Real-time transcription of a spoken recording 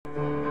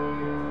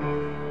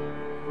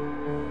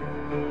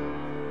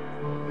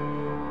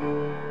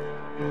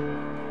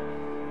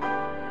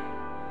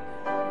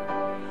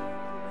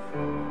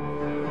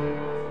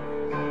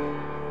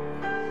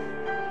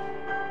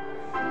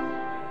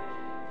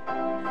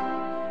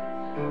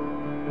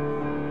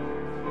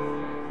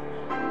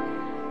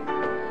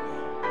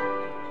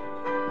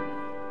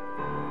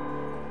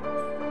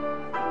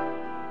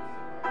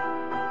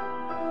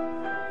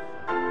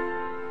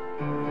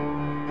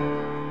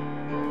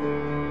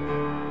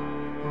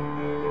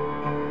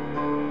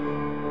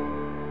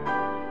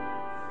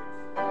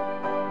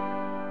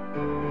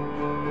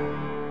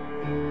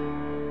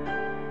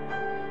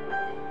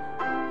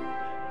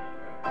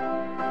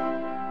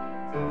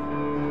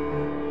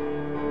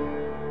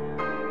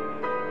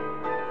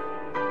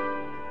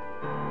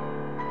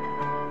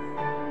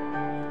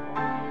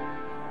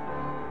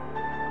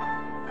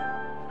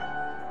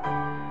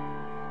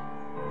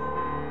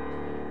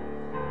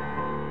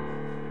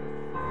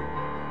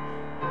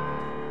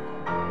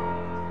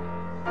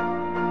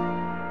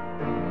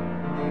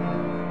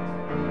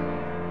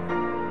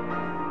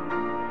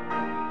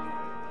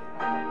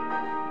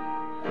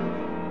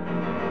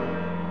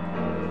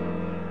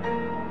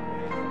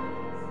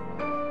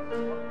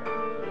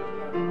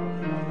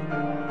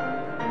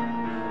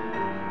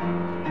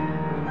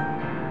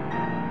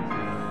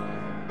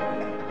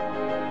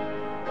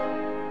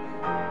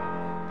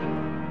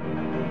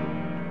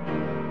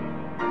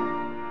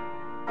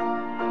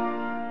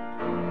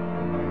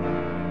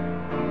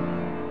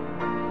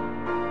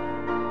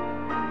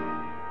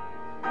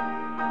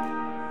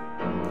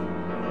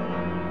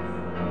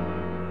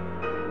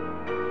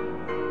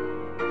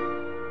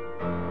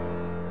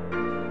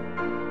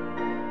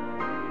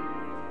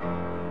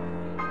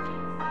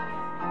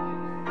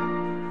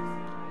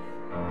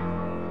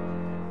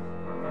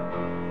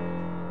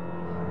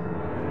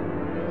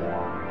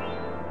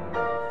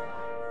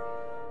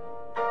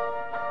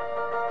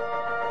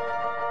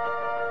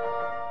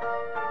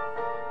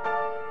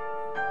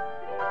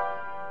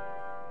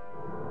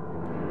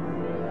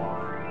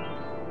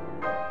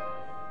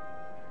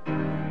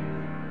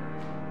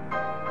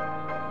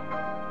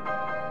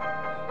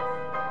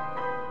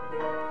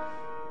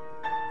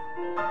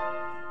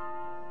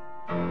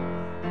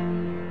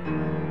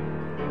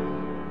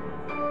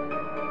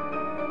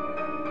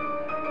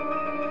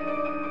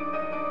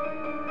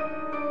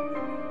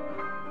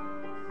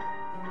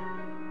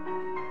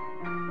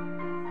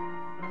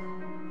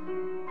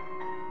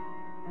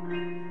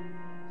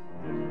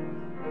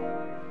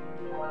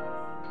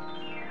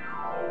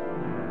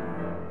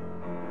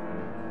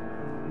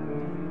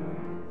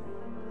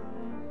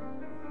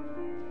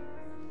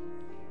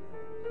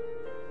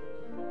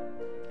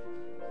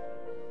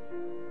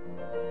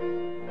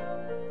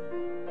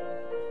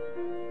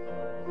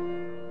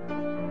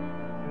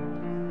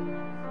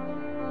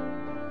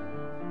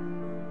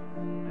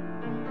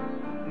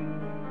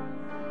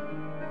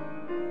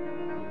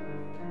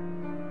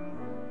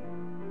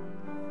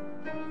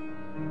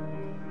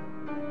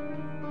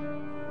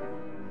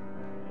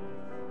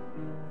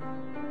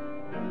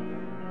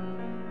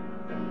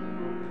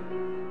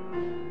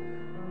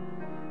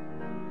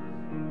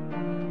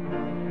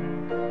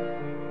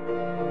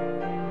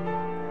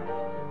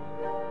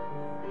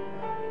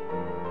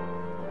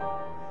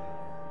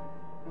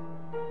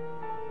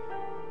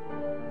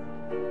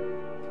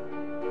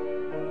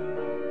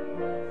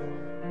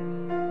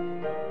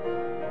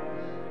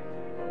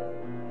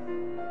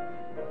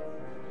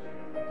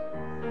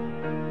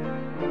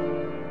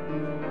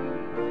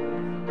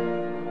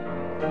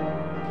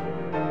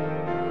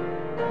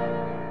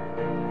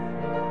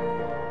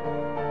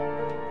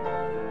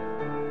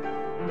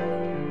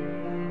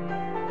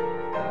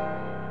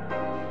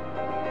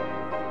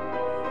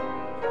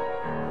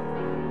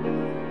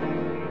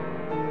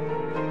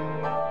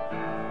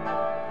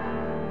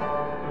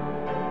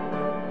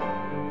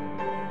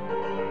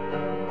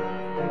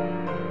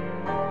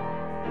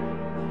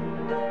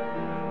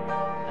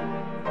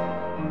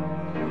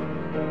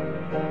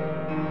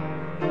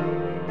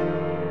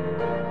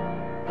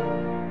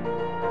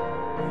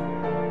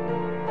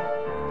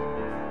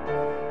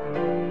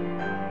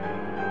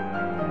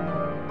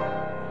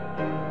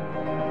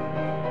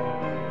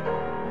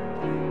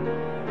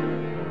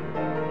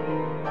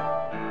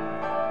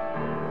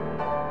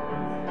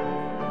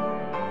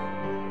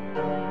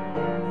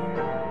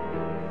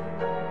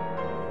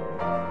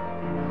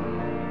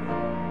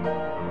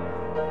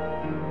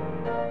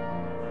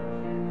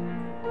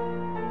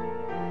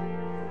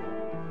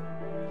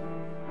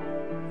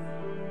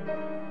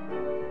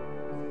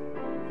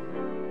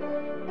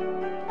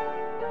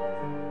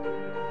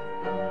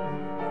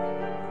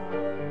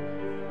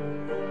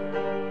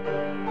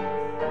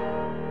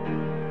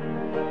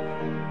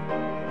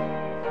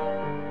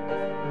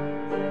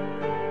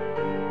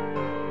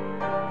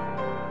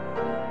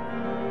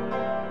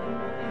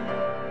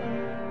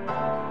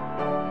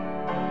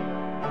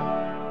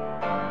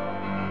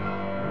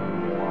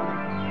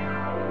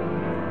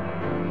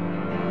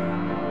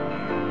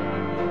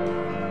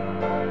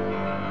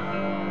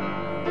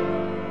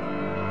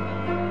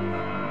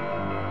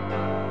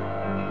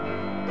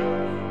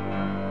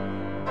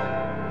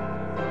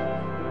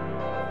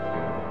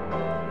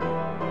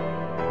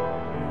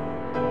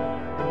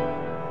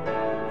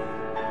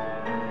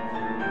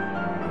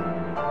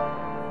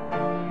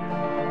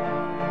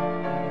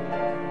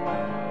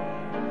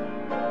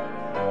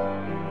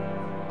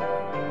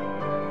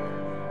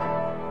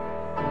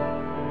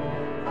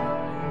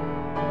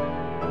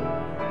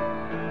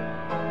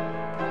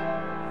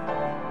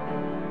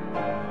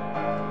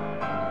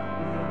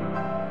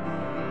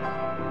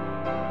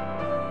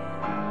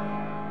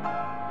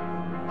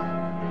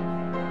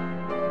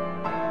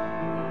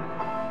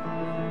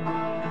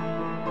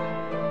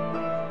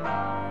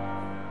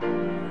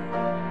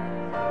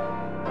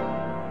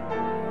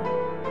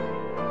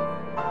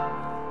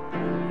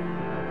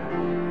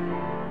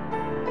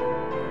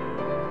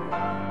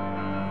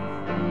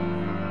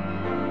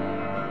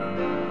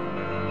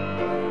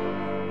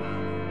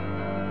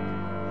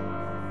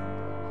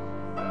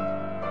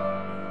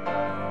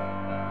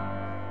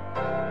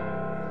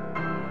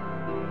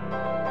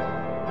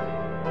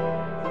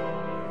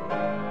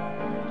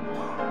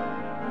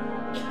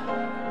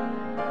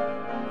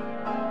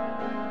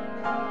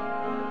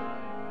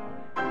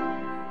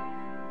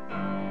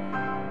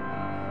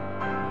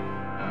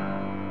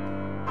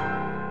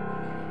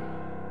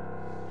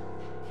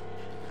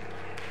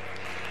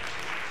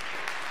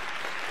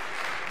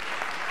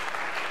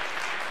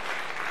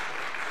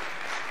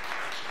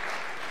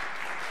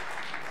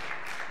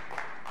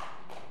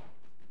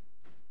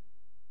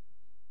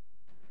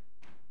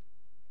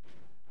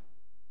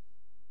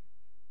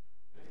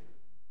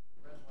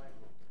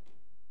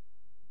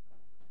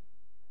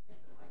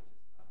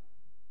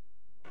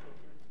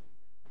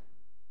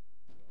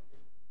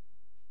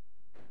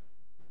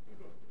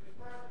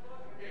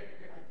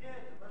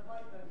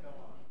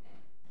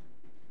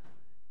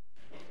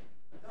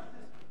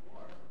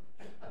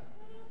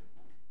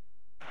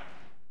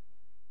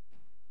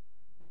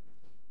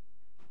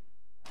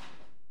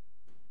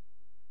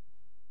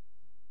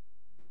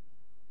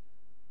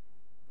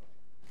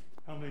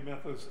How many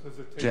methods does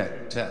it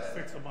take to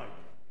fix a mic?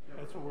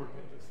 That's what we're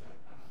going to say.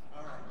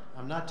 All right.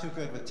 I'm not too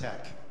good with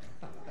tech.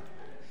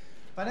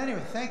 But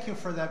anyway, thank you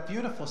for that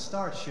beautiful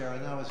start,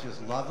 Sharon. That was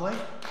just lovely.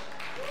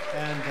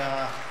 And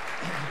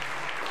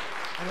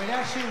we'd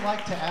actually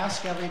like to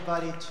ask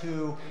everybody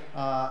to,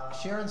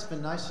 Sharon's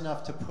been nice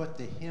enough to put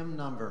the hymn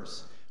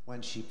numbers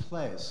when she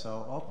plays.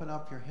 So open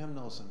up your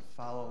hymnals and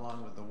follow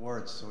along with the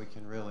words so we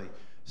can really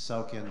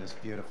soak in this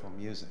beautiful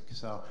music.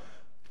 So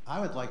I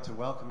would like to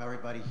welcome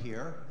everybody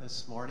here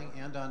this morning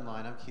and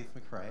online. I'm Keith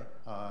McRae,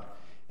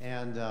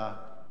 and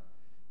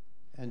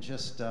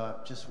just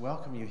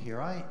welcome you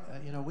here.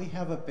 You know, we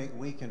have a big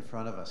week in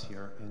front of us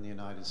here in the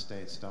United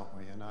States, don't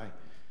we? And I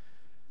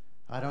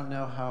don't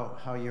know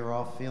how you're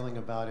all feeling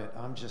about it.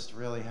 I'm just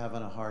really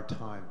having a hard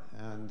time,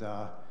 and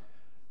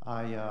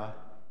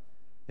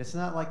it's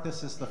not like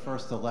this is the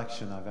first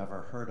election I've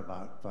ever heard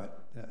about,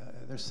 but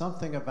there's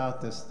something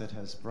about this that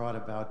has brought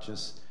about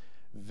just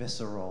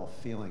visceral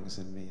feelings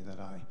in me that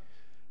I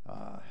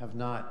have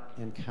not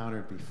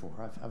encountered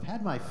before. I've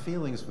had my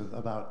feelings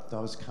about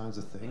those kinds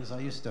of things.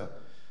 I used to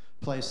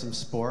play some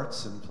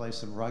sports and play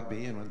some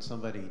rugby, and when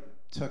somebody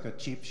took a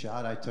cheap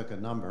shot, I took a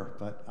number,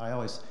 but I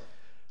always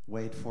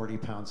weighed 40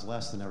 pounds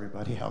less than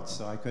everybody else,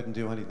 so I couldn't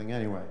do anything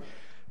anyway.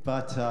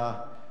 But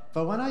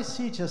when I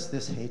see just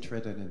this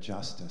hatred and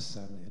injustice,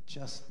 and it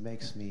just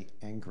makes me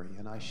angry,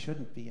 and I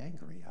shouldn't be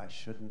angry. I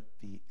shouldn't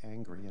be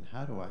angry, and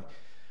how do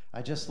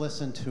I just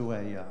listened to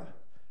a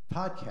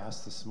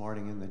podcast this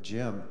morning in the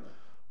gym,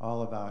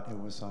 all about, it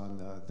was on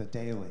the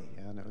Daily,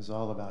 and it was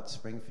all about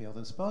Springfield,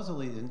 and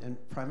supposedly, and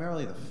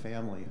primarily the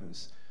family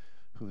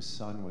whose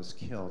son was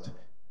killed.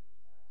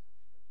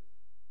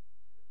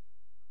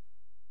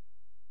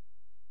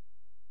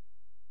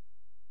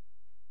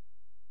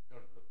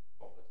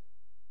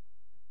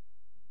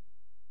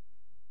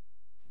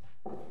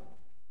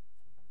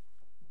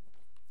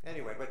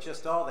 Anyway, but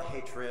just all the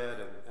hatred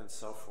and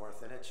so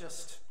forth, and it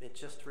just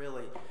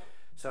really,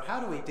 so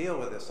how do we deal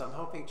with this? I'm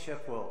hoping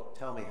Chip will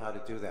tell me how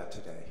to do that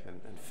today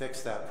and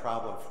fix that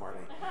problem for me,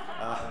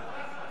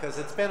 because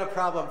it's been a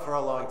problem for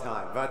a long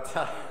time.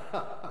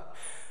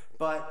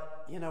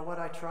 But you know, what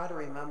I try to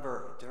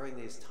remember during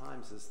these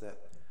times is that,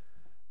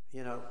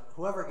 you know,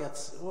 whoever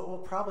gets, we'll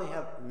probably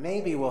have,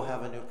 maybe we'll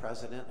have a new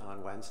president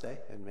on Wednesday,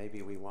 and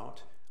maybe we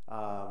won't,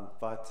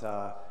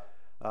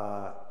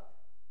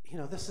 you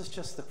know, this is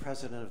just the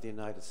President of the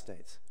United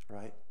States,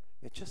 right?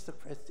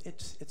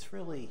 It's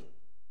really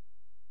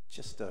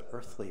just an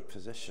earthly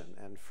position,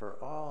 and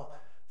for all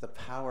the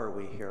power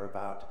we hear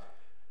about,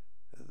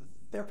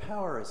 their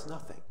power is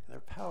nothing.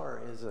 Their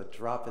power is a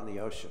drop in the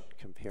ocean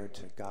compared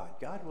to God.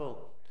 God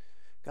will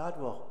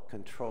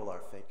control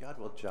our fate. God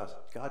will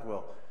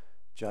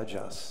judge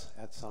us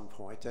at some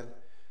point. And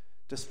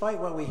despite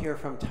what we hear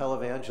from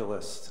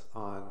televangelists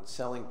on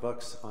selling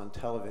books on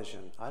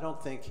television, I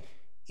don't think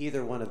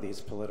either one of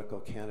these political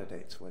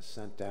candidates was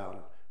sent down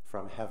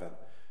from heaven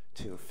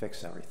to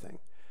fix everything.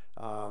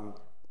 I'm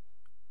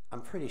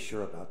pretty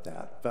sure about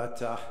that.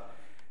 But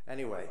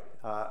Anyway,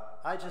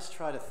 I just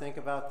try to think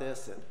about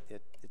this.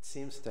 It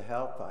seems to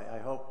help. I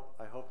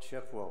hope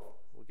Chip will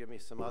give me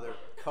some other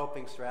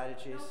coping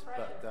strategies.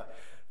 No,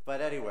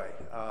 but anyway,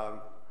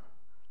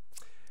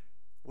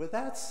 with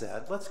that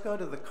said, let's go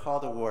to the call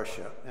to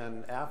worship.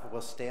 And Alpha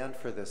will stand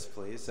for this,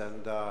 please.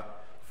 And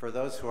for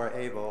those who are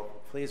able,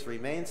 please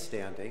remain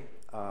standing.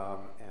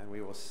 And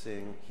we will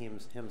sing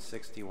hymn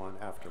 61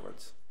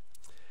 afterwards.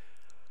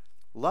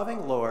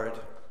 Loving Lord,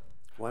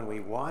 when we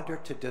wander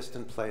to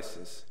distant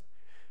places,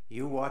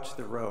 you watch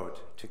the road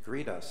to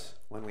greet us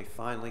when we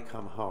finally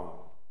come home.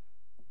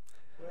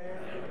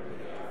 Wherever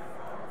we are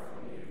far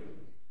from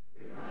you,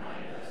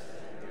 remind us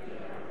that we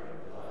are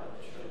your beloved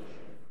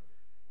children,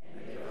 and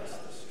give us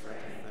the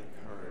strength and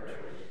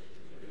courage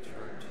to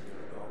return to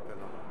your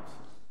open arms.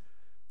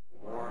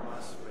 Warm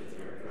us with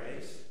your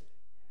grace,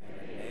 and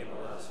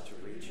enable us to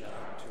reach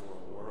out to a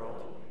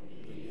world in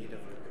need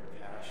of your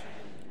compassion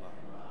and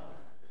love.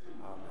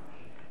 Amen.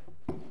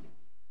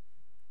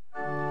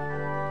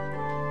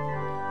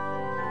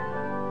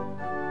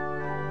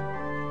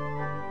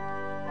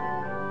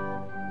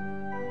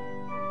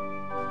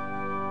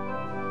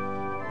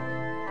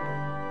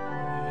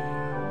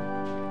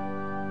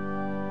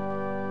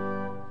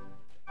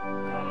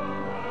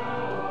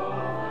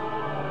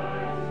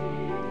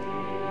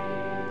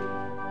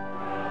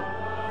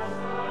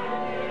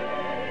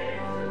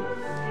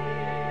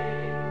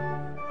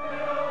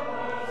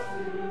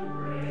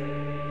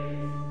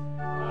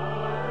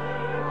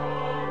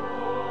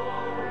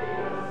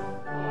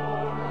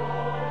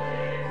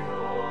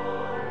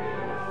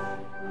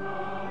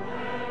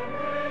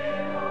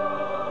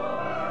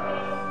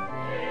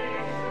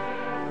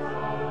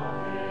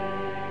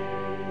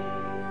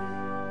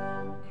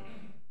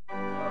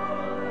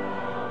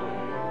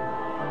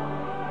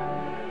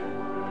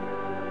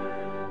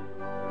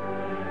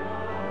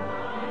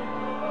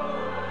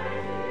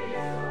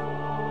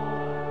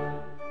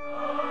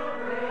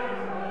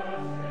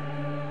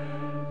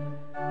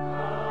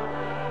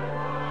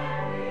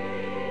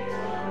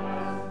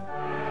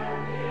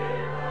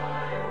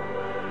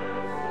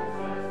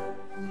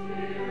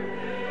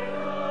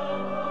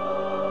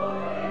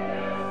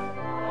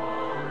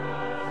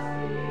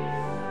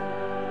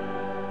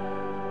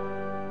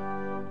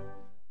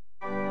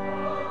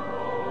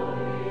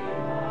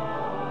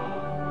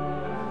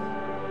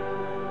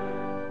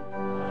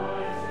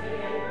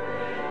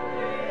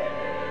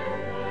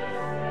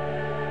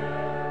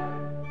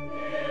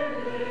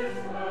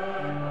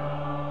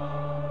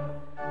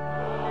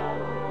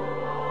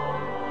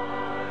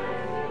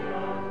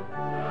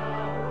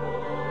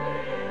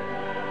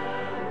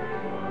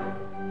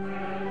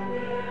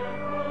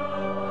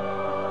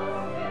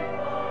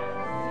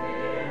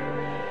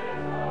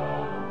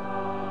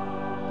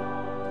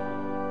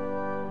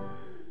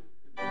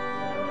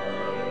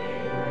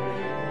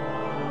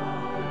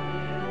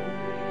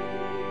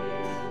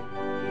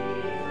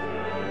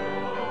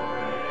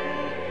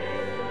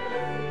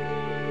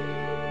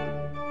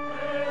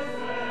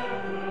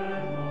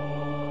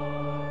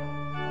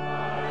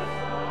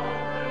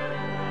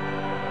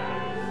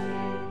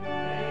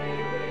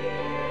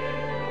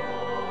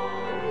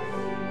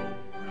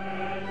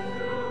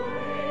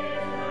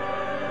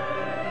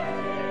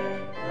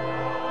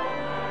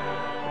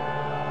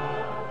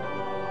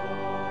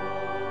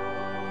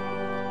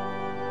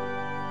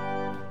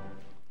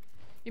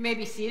 You may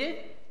be seated.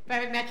 If I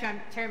haven't met you, I'm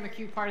Terry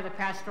McHugh, part of the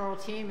pastoral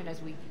team, and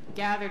as we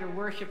gather to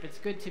worship, it's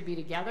good to be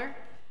together.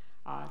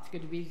 It's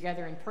good to be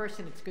together in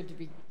person. It's good to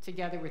be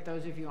together with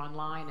those of you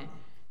online. And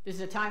this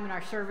is a time in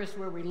our service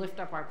where we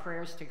lift up our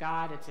prayers to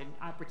God. It's an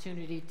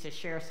opportunity to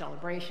share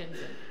celebrations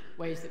and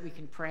ways that we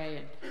can pray.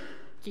 And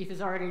Keith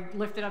has already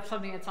lifted up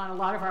something that's on a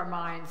lot of our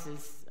minds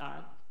is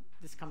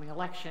this coming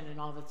election and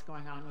all that's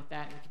going on with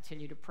that. And we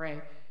continue to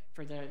pray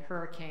for the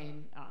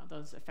hurricane,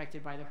 those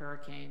affected by the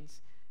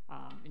hurricanes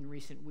in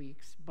recent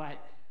weeks.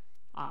 But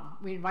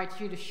we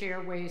invite you to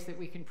share ways that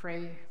we can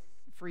pray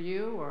for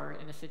you or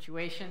in a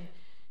situation.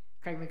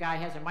 Craig McGuy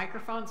has a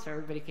microphone so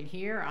everybody can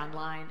hear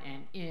online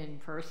and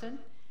in person.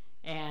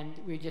 And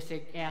we just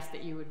ask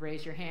that you would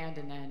raise your hand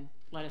and then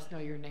let us know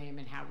your name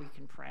and how we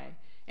can pray.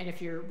 And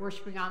if you're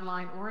worshiping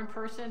online or in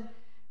person,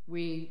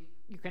 you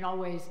can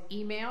always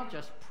email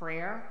just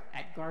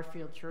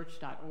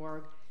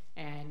prayer@garfieldchurch.org,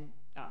 and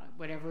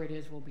whatever it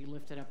is will be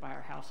lifted up by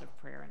our house of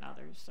prayer and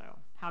others. So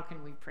how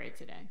can we pray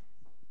today?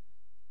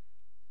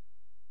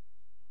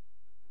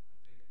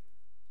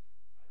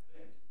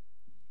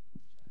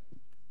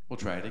 We'll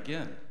try it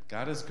again.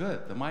 God is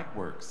good. The mic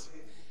works.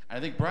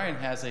 I think Brian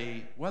has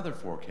a weather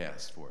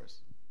forecast for us.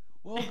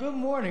 Well, good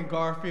morning,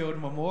 Garfield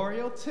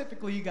Memorial.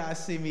 Typically, you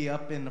guys see me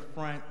up in the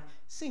front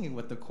singing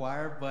with the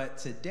choir, but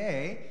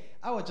today,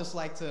 I would just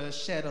like to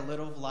shed a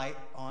little light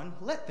on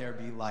Let There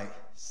Be Light.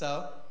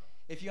 So,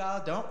 if you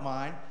all don't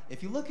mind,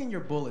 if you look in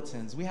your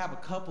bulletins, we have a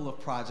couple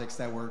of projects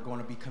that we're going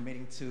to be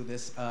committing to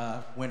this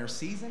winter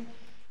season.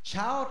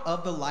 Child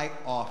of the Light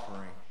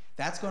Offering.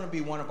 That's going to be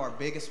one of our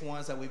biggest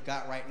ones that we've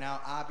got right now.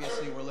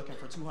 Obviously, we're looking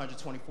for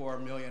 224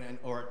 million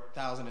or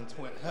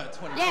 1,020.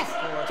 Yes,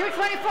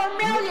 224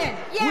 million.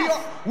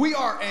 Yes. We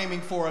are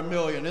aiming for $1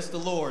 million. It's the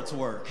Lord's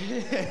work.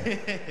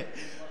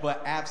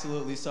 But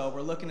absolutely. So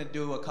we're looking to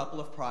do a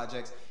couple of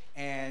projects,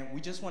 and we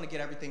just want to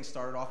get everything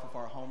started off with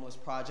our homeless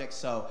project.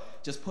 So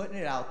just putting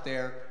it out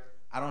there.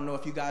 I don't know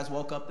if you guys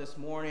woke up this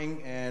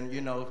morning and,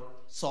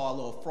 saw a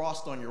little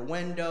frost on your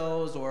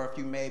windows, or if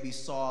you maybe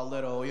saw a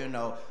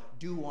little,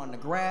 dew on the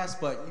grass,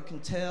 but you can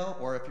tell,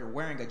 or if you're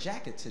wearing a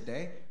jacket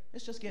today,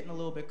 it's just getting a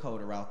little bit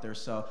colder out there.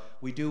 So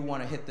we do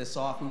want to hit this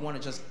off. We want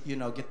to just,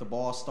 get the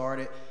ball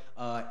started.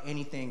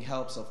 Anything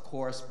helps, of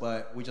course,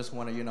 but we just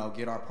want to,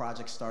 get our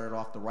project started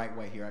off the right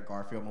way here at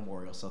Garfield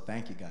Memorial. So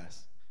thank you,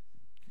 guys.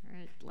 All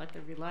right, let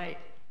there be light.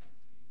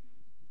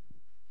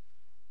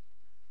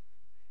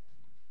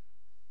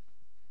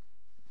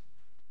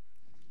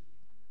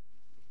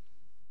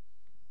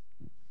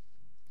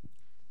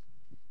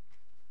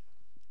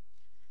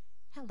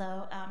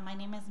 Hello, my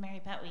name is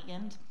Maribeth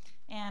Katt,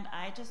 and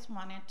I just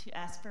wanted to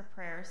ask for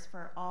prayers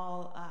for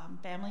all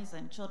families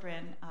and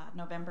children.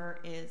 November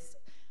is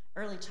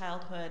Early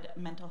Childhood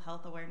Mental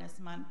Health Awareness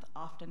Month.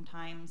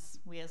 Oftentimes,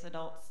 we as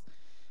adults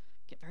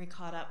get very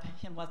caught up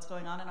in what's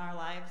going on in our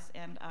lives,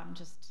 and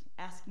just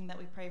asking that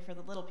we pray for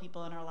the little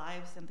people in our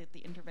lives and that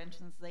the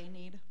interventions they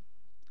need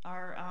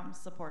are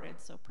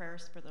supported. So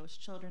prayers for those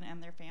children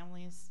and their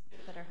families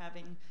that are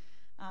having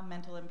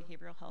mental and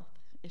behavioral health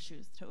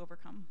issues to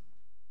overcome.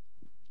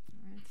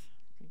 All right,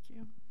 thank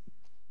you.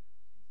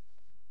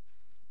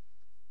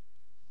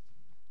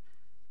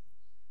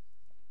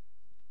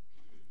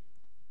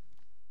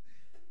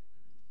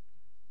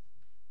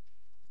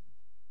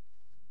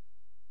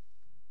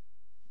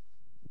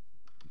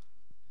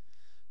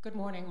 Good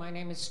morning, my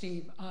name is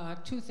Steve.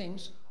 Two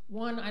things.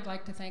 One, I'd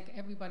like to thank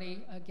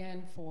everybody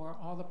again for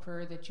all the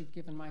prayer that you've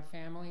given my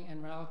family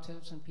and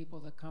relatives and people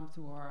that come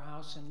through our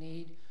house in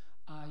need.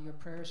 Your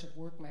prayers have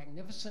worked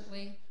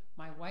magnificently.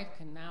 My wife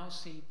can now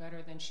see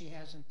better than she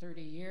has in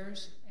 30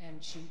 years,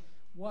 and she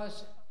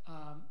was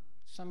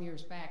some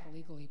years back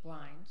legally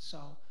blind,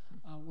 so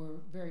we're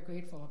very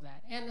grateful of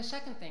that. And the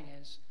second thing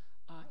is,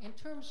 in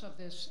terms of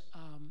this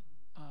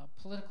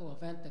political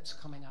event that's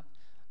coming up,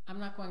 I'm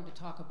not going to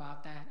talk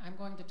about that. I'm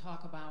going to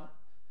talk about,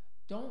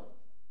 don't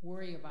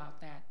worry about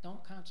that.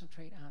 Don't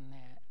concentrate on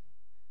that.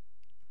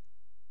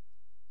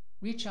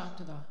 Reach out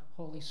to the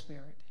Holy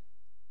Spirit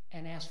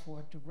and ask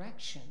for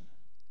direction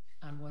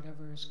on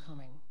whatever is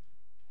coming.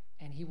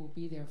 And he will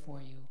be there for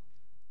you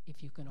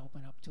if you can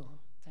open up to him.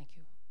 Thank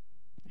you.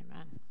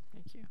 Amen.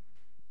 Thank you.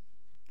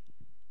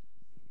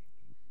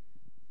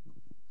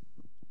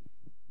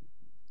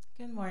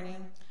 Good morning.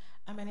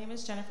 My name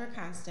is Jennifer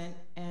Constant,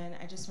 and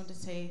I just want to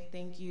say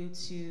thank you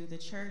to the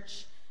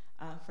church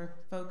for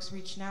folks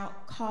reaching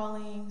out,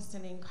 calling,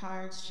 sending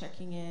cards,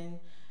 checking in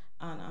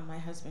on my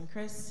husband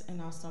Chris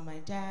and also my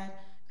dad.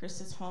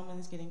 Chris is home and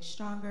is getting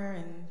stronger,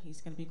 and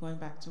he's going to be going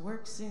back to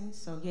work soon,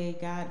 so yay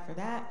God for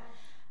that.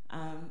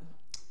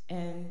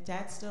 And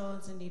Dad still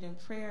is in need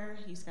of prayer.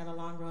 He's got a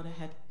long road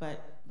ahead,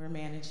 but we're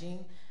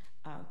managing.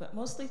 But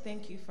mostly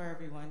thank you for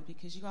everyone,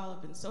 because you all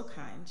have been so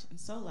kind and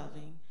so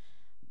loving.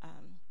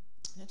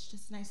 It's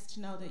just nice to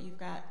know that you've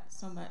got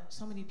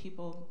so many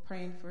people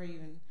praying for you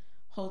and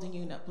holding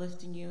you and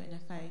uplifting you. And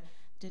if I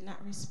did not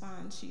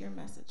respond to your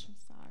message, I'm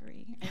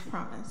sorry. I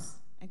promise.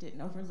 I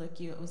didn't overlook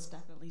you. It was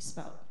definitely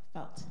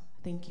felt.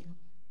 Thank you.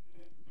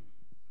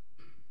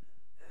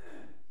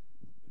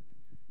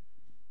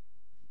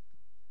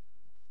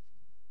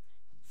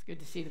 It's good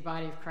to see the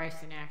body of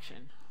Christ in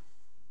action.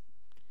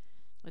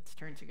 Let's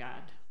turn to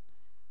God.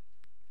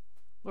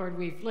 Lord,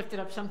 we've lifted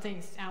up some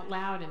things out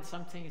loud and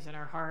some things in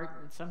our heart,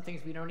 and some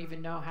things we don't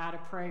even know how to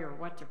pray or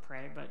what to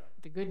pray, but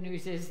the good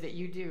news is that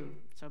you do.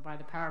 So by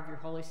the power of your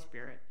Holy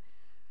Spirit,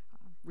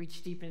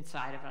 reach deep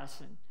inside of us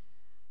and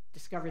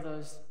discover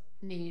those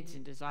needs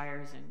and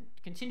desires, and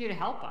continue to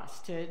help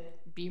us to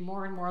be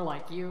more and more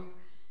like you,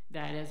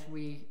 that as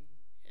we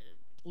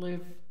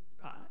live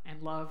and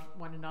love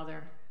one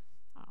another,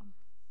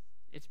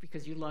 it's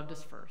because you loved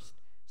us first.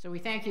 So we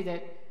thank you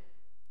that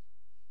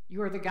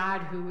you are the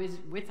God who is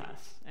with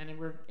us. And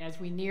as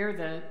we near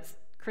the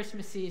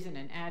Christmas season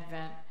and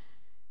Advent,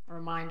 a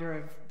reminder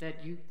of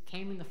that you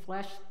came in the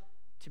flesh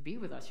to be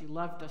with us. You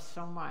loved us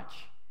so much,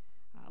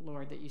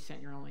 Lord, that you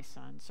sent your only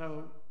Son.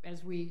 So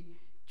as we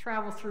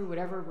travel through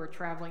whatever we're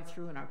traveling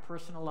through in our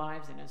personal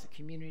lives and as a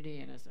community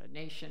and as a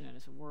nation and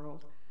as a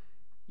world,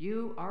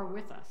 you are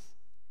with us.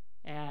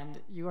 And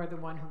you are the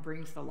one who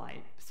brings the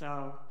light.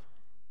 So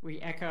we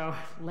echo,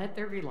 let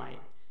there be light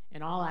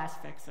in all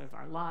aspects of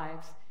our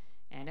lives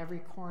and every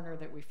corner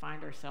that we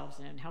find ourselves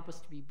in. Help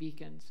us to be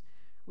beacons.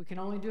 We can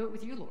only do it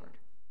with you, Lord.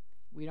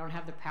 We don't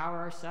have the power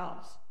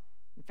ourselves.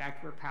 In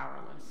fact, we're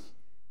powerless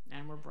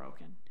and we're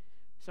broken.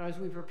 So as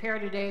we prepare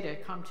today to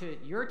come to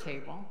your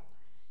table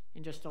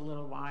in just a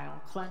little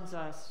while, cleanse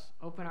us,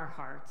 open our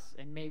hearts,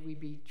 and may we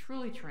be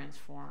truly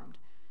transformed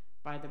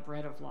by the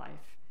bread of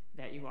life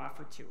that you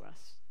offer to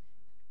us.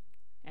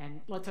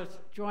 And let us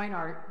join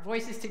our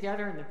voices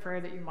together in the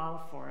prayer that you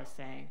model for us,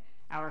 saying,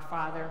 Our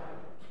Father,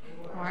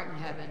 who art in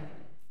heaven,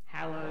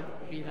 hallowed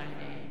be thy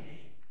name.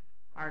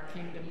 Our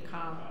kingdom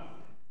come,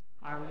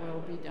 our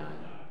will be done,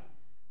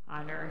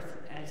 on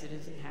earth as it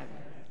is in heaven.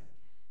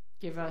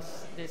 Give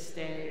us this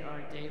day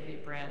our daily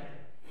bread,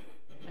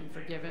 and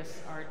forgive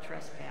us our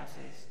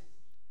trespasses,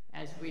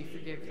 as we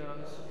forgive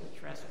those who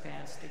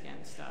trespass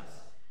against us.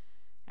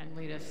 And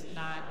lead us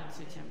not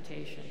into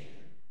temptation,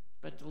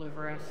 but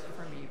deliver us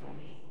from evil.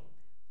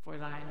 For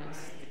thine is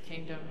the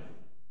kingdom,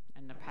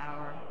 and the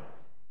power,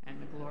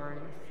 and the glory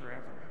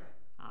forever.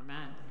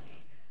 Amen.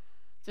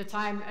 It's a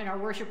time in our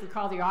worship we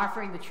call the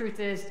offering. The truth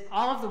is,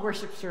 all of the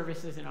worship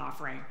service is an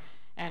offering,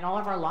 and all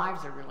of our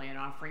lives are really an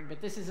offering,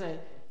 but this is a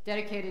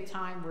dedicated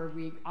time where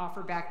we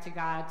offer back to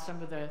God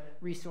some of the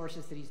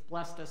resources that he's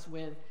blessed us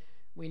with.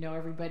 We know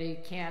everybody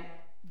can't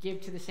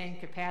give to the same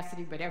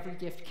capacity, but every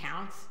gift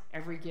counts.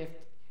 Every gift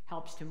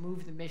helps to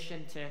move the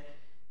mission, to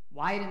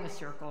widen the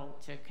circle,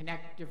 to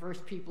connect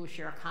diverse people who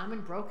share a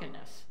common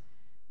brokenness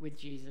with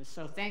Jesus.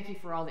 So thank you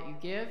for all that you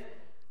give.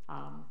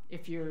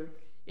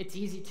 It's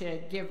easy to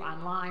give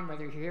online,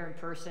 whether you're here in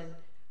person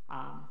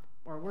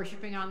or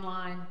worshiping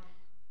online.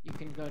 You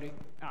can go to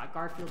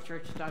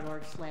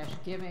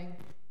garfieldchurch.org/giving.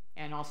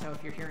 And also,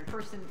 if you're here in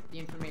person, the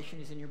information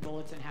is in your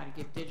bulletin how to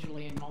give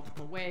digitally in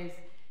multiple ways.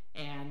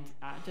 And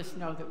just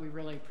know that we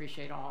really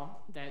appreciate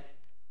all that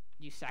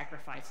you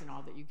sacrifice and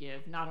all that you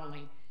give, not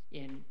only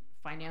in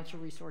financial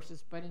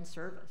resources, but in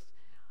service.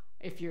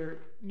 If you're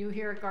new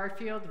here at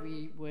Garfield,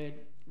 we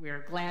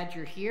are glad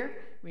you're here.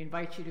 We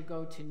invite you to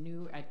go to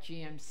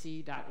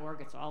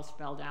new@gmc.org. It's all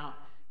spelled out.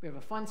 We have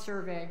a fun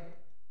survey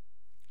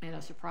and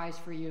a surprise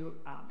for you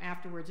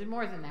afterwards. And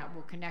more than that,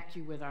 we'll connect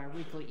you with our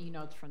weekly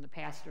e-notes from the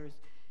pastors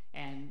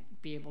and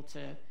be able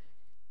to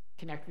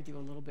connect with you a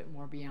little bit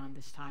more beyond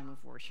this time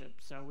of worship.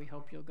 So we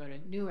hope you'll go to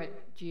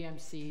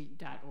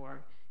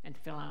new@gmc.org and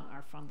fill out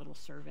our fun little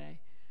survey.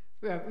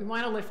 We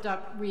want to lift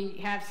up, we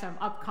have some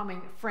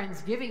upcoming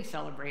Friendsgiving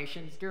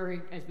celebrations.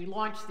 As we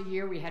launched the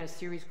year, we had a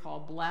series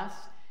called Bless,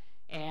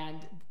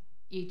 and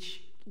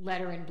each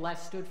letter in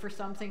Bless stood for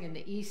something, and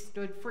the E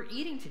stood for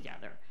eating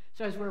together.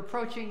 So as we're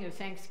approaching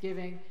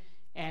Thanksgiving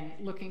and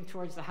looking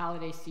towards the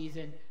holiday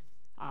season,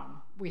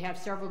 we have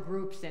several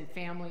groups and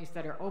families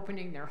that are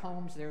opening their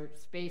homes, their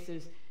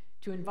spaces,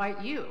 to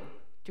invite you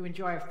to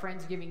enjoy a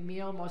Friendsgiving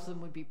meal. Most of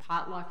them would be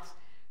potlucks,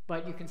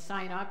 but you can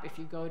sign up if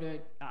you go to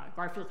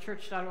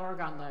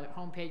garfieldchurch.org. On the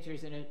homepage,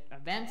 there's an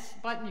events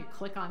button. You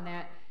click on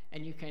that,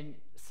 and you can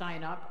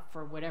sign up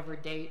for whatever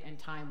date and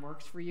time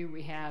works for you.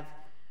 We have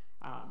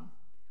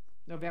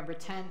November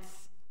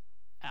 10th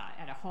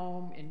at a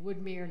home in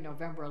Woodmere,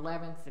 November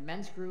 11th, the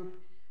men's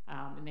group,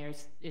 and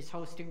is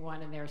hosting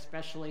one, and they're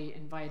especially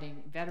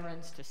inviting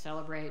veterans to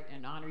celebrate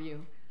and honor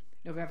you.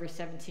 November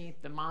 17th,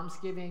 the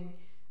Momsgiving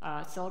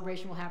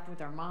celebration will happen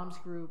with our moms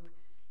group.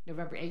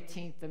 November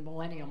 18th, the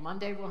Millennial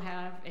Monday will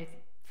have a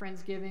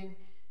Friendsgiving.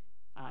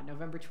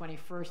 November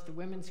 21st, the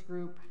women's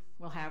group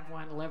will have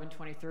one.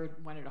 11/23rd,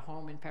 one at a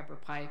home in Pepper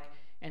Pike.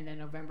 And then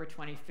November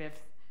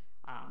 25th,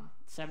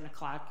 7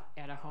 o'clock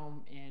at a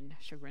home in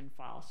Chagrin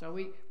Falls. So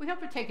we hope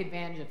to take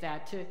advantage of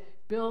that to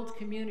build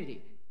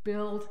community,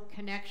 build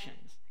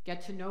connections,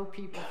 get to know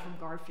people from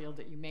Garfield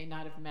that you may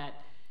not have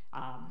met,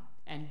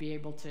 and be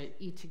able to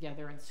eat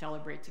together and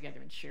celebrate together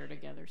and share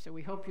together. So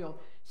we hope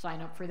you'll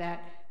sign up for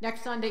that.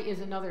 Next Sunday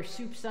is another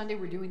Soup Sunday.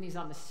 We're doing these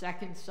on the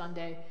second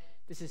Sunday.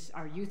 This is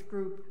our youth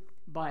group,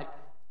 but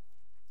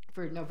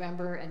for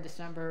November and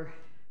December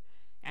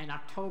and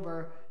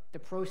October, the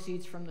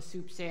proceeds from the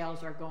soup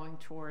sales are going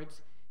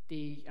towards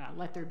the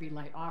Let There Be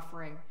Light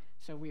offering,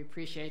 so we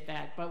appreciate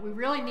that. But we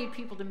really need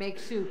people to make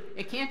soup.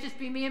 It can't just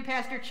be me and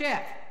Pastor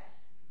Chip,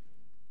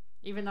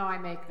 even though I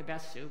make the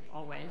best soup,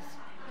 always.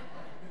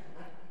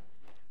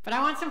 But I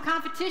want some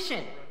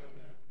competition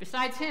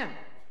besides him.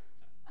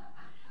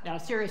 Now,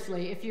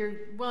 seriously, if you're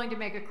willing to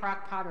make a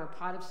crock pot or a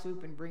pot of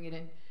soup and bring it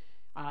in,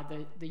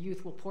 the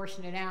youth will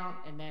portion it out,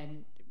 and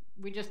then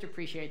we just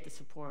appreciate the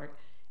support,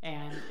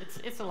 and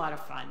it's a lot of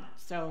fun.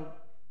 So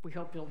we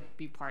hope you'll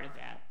be part of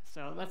that.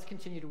 So let's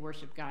continue to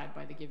worship God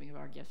by the giving of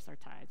our gifts, our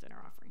tithes, and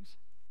our offerings.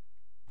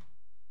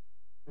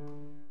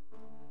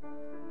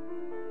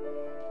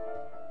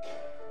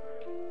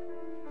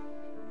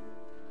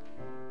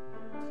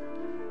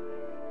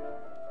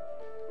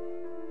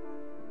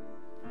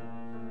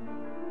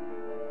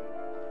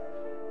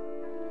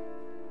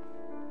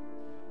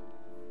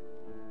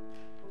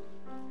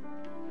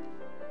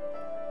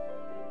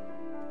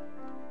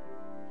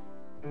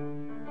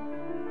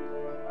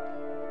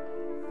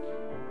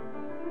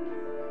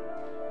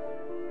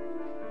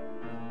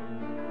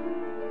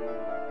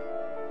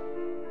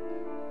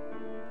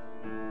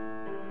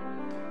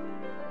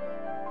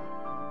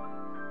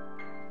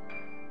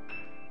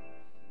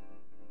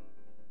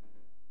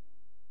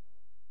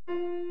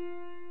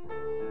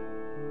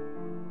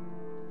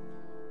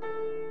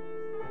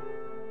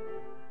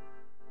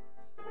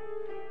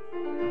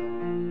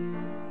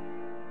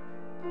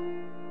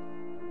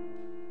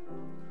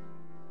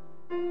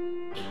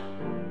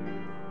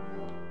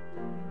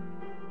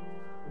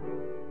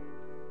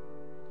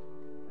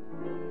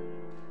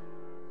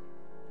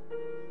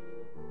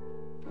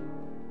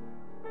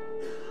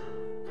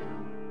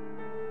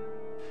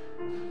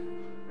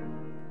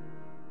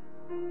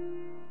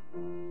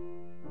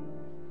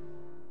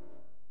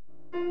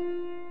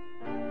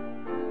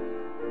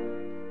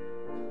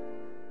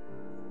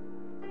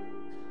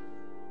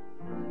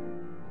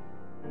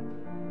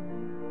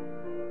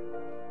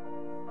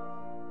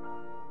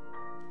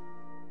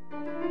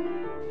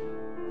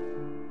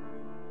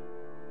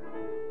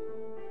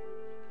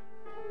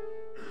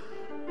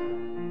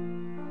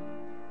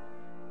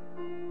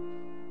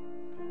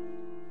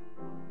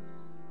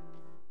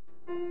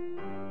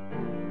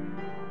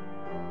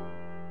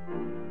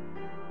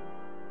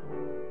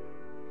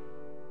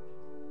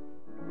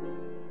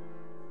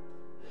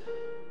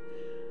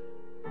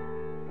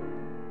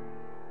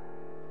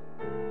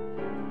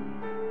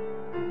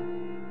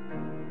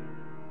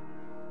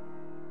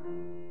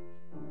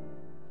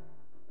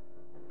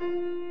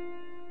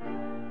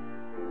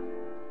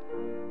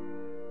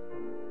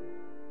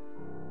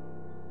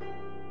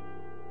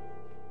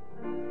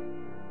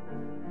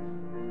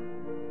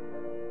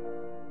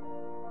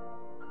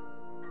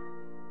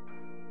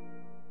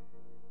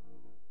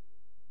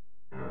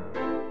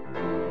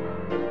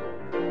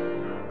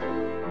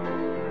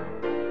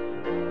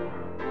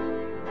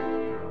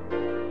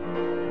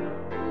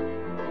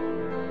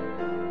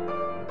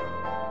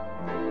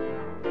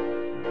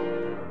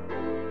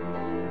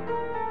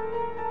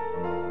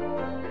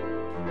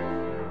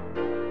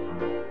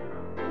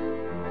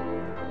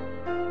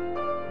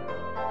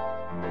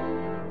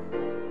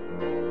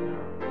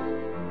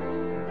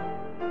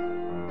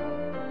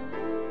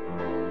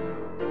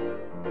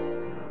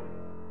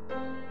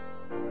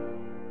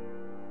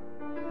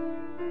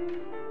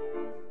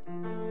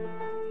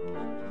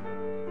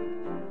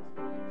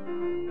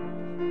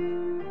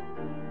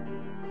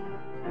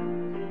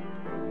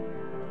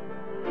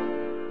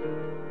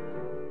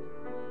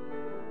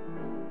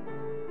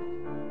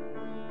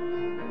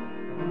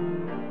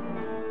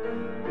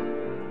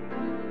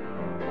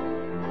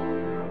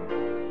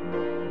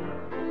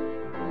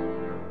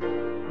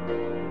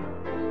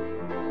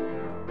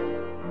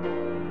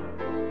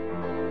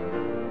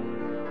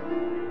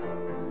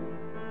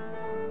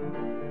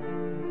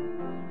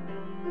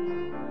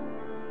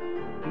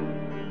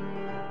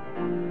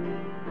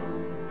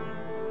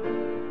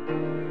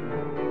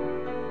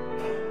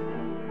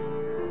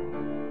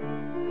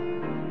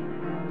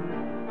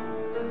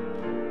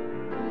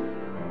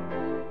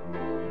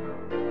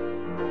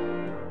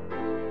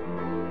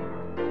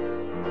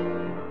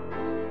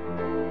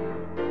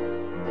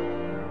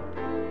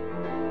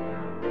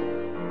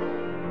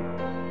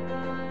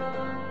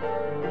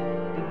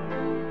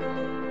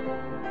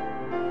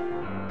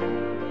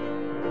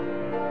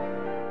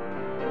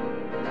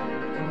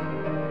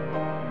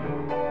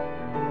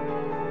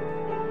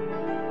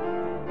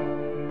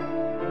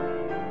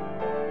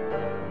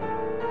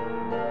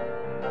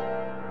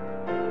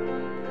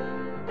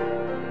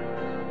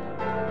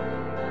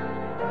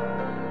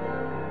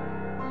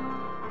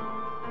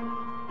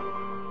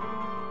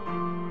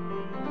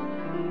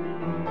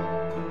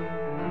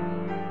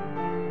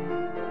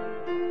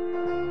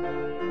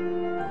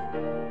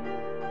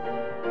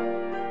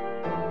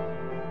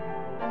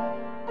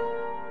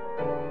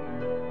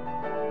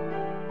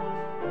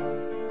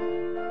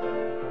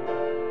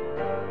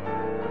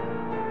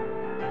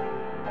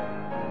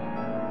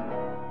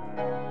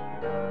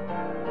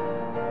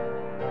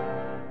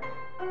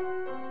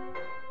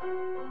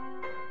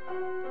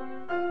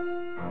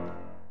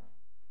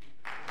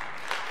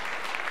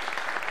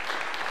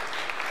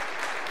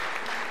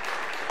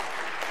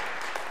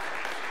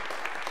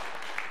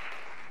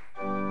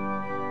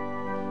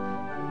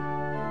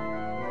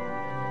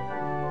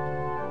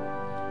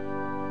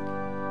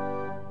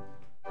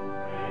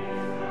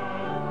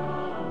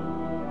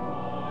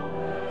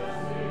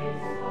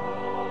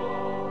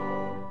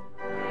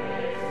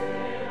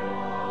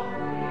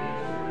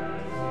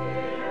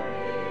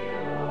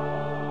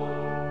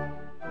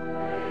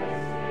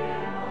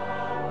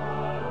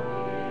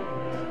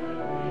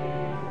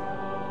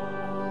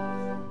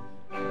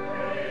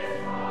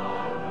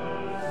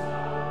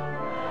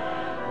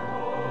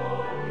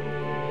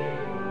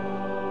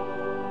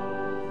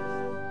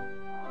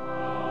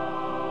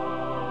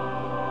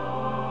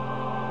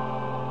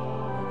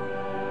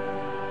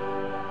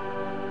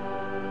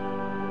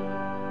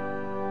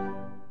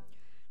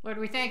 Lord,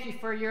 we thank you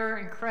for your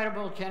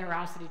incredible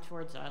generosity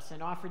towards us,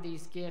 and offer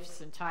these gifts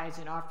and tithes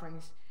and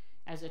offerings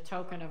as a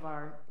token of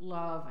our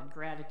love and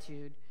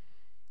gratitude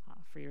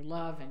for your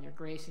love and your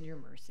grace and your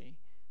mercy.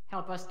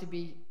 Help us to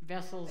be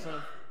vessels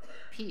of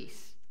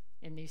peace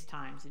in these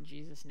times. In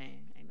Jesus'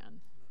 name,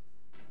 amen.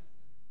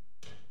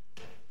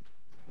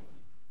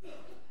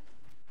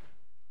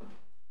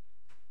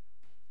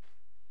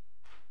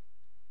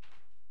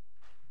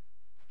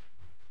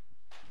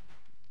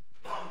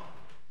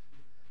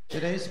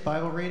 Today's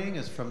Bible reading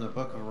is from the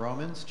book of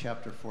Romans,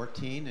 chapter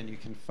 14, and you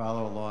can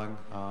follow along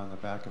on the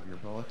back of your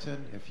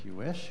bulletin if you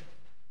wish.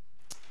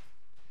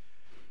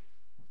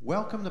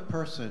 Welcome the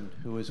person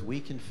who is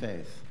weak in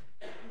faith,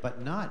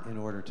 but not in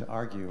order to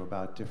argue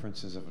about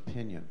differences of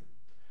opinion.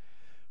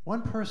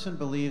 One person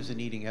believes in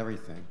eating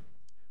everything,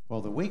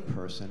 while the weak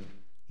person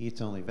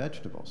eats only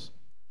vegetables.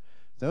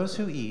 Those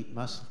who eat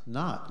must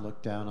not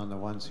look down on the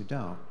ones who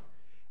don't,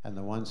 and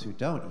the ones who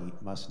don't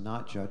eat must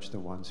not judge the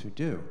ones who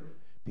do,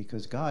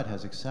 because God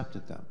has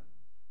accepted them.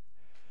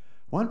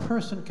 One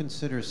person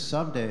considers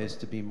some days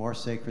to be more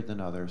sacred than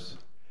others,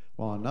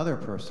 while another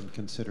person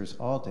considers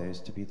all days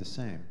to be the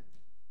same.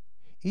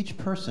 Each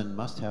person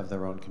must have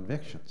their own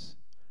convictions.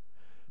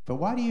 But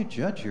why do you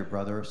judge your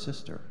brother or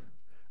sister?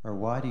 Or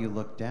why do you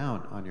look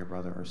down on your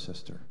brother or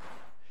sister?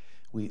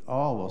 We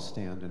all will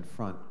stand in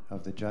front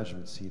of the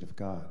judgment seat of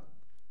God.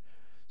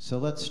 So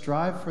let's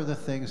strive for the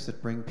things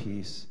that bring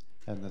peace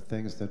and the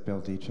things that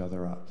build each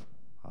other up.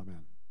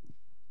 Amen.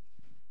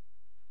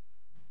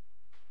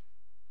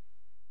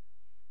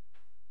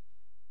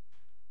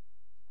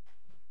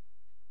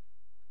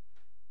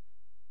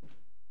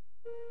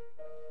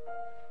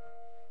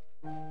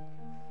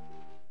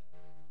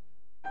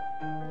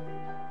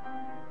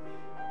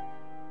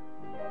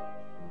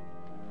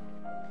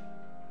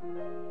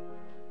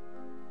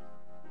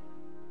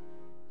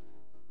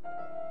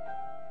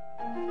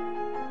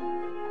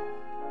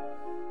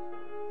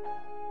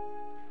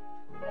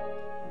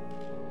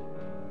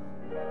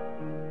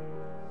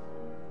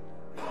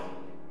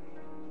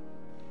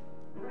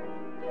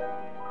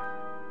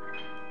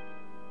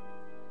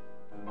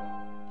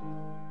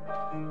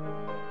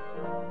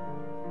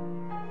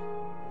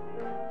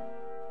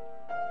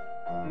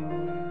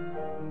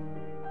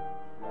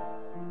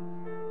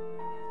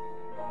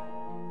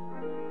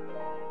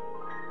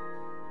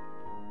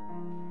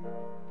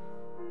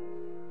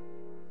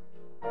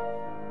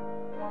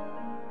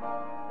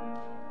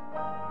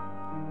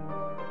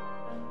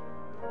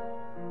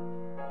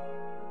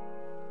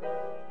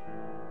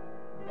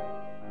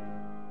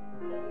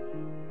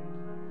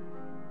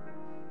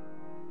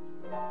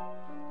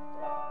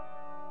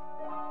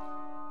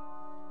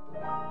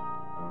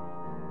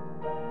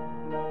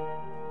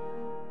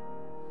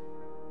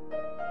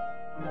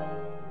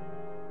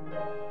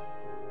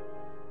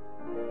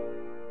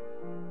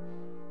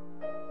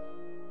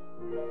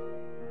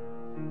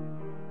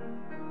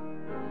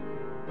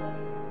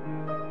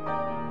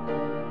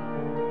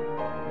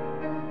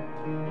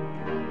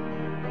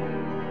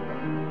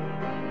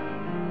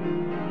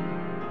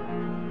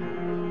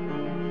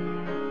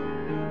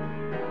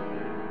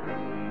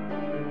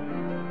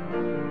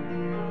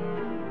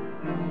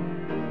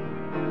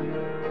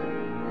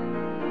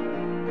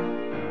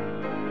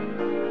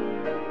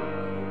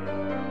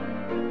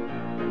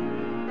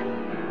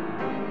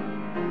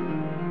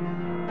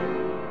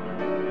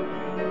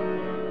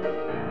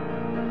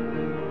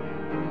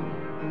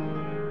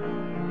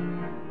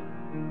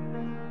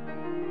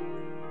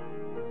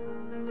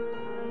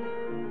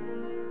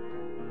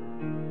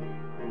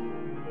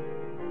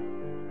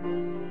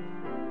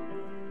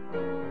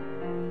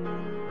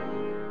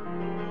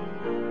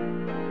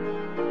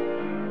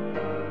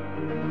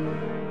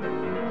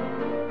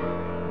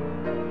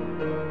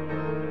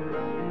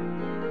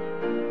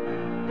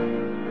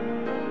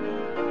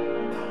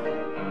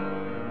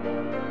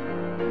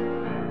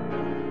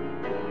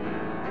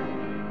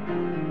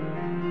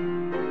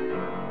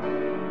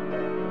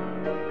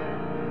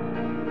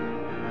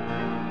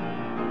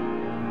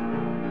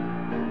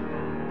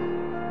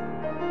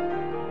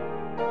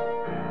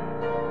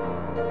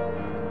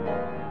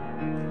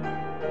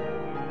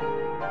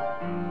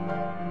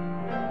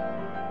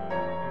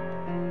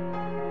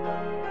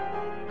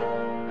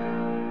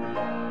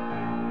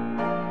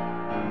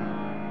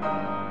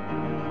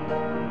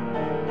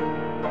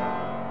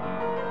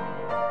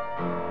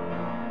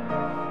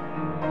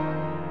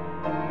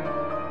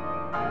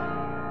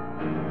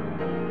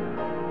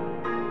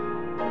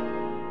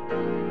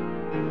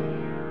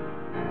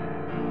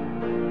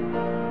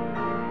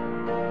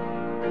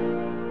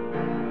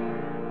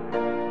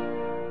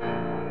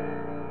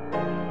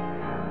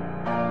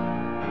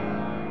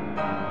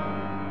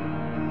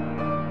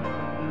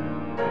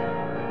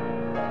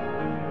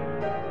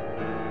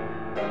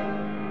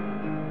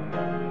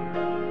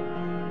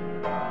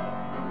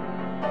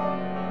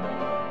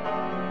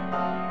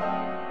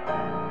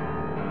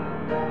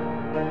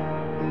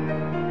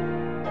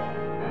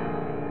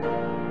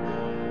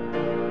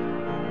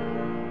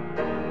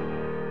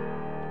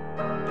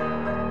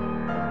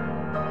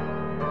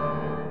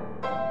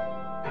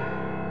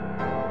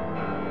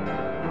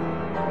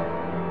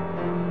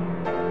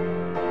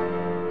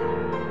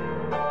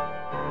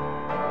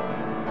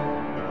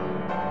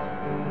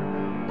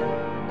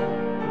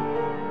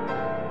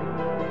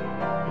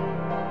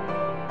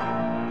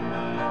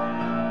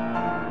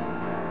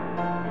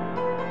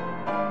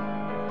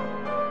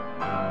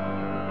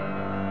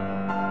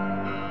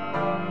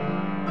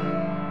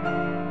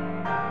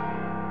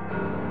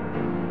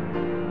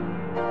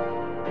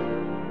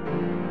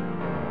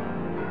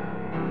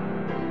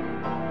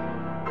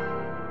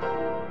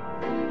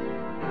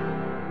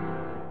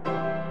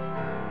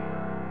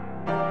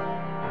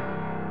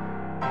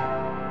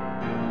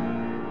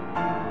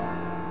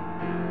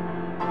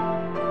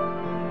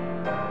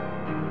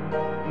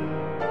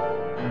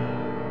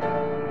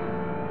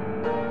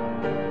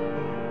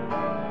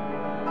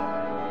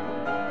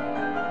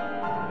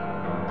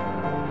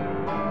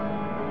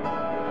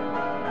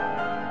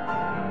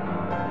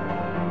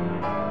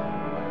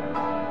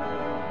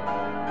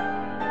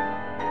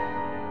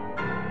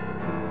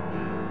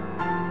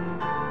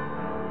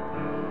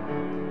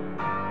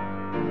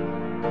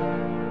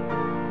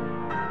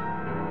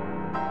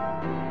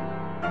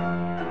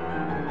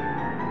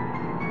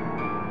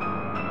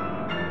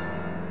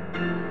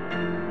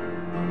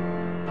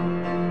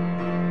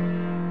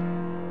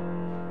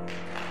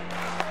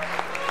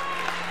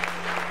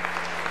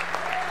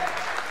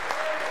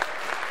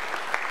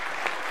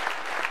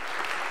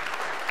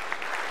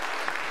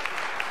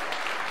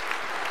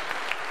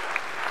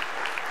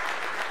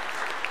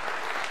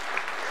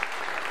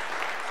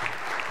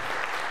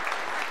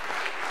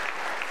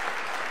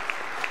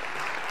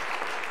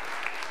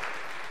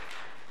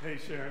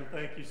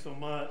 Sharon. Thank you so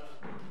much.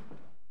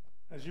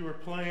 As you were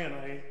playing,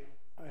 I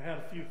had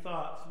a few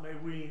thoughts. May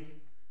we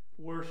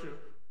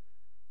worship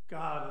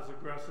God as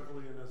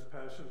aggressively and as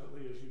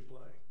passionately as you play.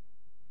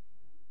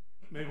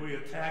 May we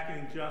attack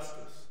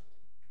injustice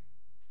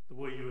the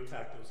way you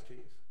attack those keys.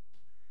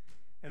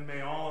 And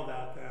may all of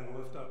that then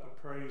lift up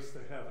a praise to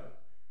heaven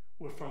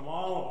from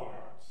all of our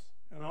hearts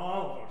and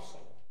all of our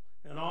soul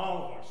and all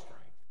of our strength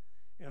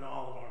and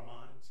all of our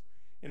minds.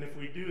 And if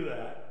we do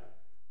that,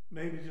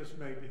 maybe, just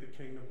maybe, the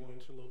kingdom will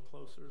inch a little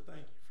closer. Thank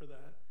you for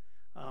that.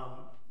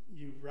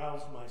 You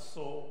roused my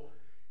soul,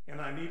 and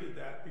I needed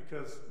that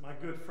because my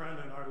good friend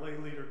and our lay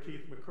leader,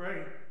 Keith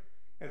McRae,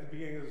 at the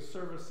beginning of the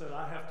service said,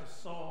 I have to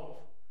solve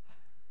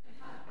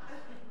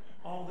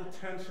all the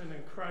tension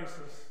and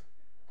crisis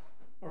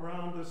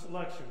around this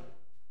election.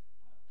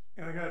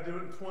 And I got to do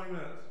it in 20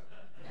 minutes.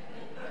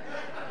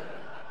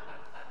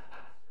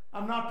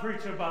 I'm not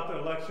preaching about the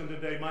election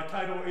today. My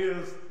title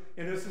is,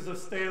 and this is a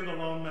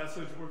standalone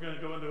message. We're going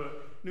to go into a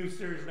new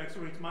series next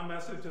week. My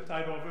message, the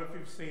title of it, if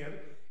you've seen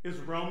it, is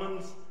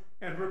Romans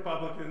and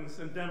Republicans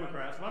and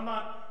Democrats. And I'm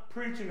not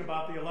preaching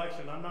about the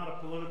election. I'm not a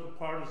political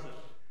partisan.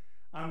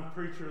 I'm a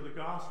preacher of the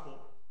gospel.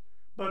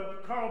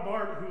 But Karl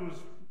Barth, who's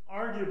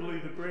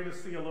arguably the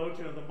greatest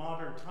theologian of the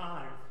modern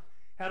time,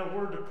 had a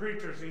word to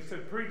preachers. He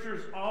said,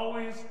 preachers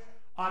always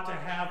ought to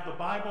have the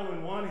Bible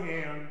in one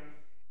hand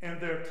and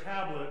their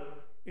tablet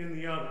in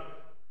the other.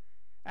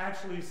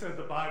 Actually, he said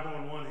the Bible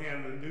in one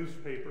hand and the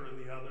newspaper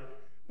in the other.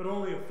 But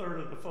only a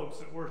third of the folks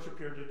that worship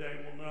here today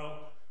will know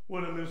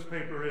what a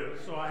newspaper is.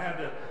 So I had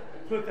to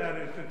put that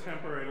in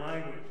contemporary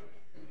language.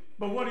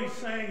 But what he's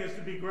saying is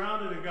to be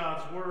grounded in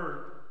God's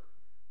word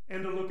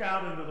and to look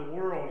out into the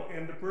world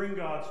and to bring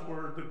God's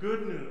word, the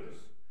good news,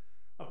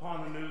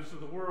 upon the news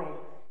of the world.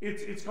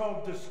 It's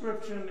called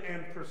description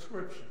and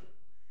prescription.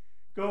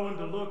 Go and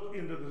to look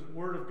into the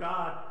word of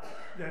God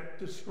that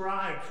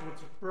describes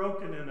what's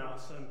broken in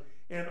us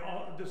and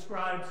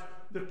describes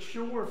the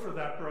cure for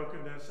that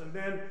brokenness, and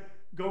then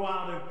go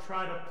out and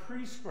try to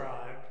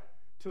prescribe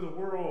to the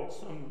world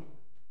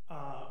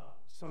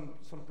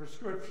some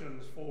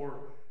prescriptions for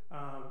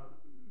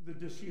the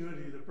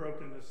disunity, the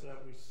brokenness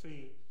that we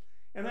see.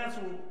 And that's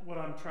what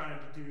I'm trying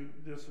to do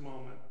this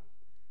moment.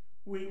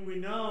 We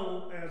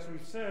know, as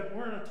we've said,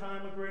 we're in a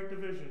time of great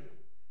division.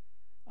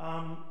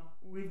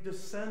 We've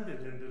descended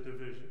into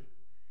division.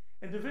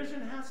 And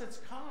division has its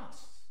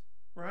costs,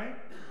 right?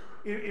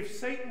 If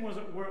Satan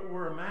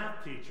were a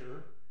math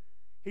teacher,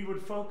 he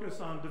would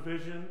focus on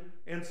division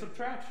and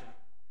subtraction.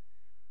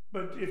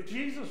 But if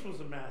Jesus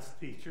was a math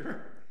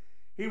teacher,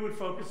 he would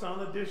focus on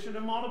addition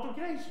and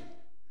multiplication,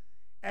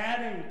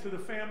 adding to the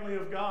family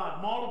of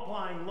God,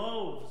 multiplying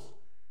loaves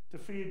to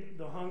feed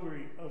the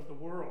hungry of the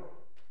world.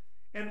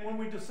 And when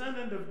we descend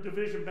into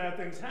division, bad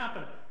things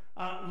happen.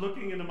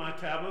 Looking into my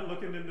tablet,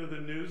 looking into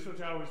the news, which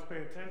I always pay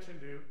attention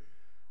to,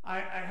 I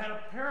had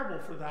a parable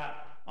for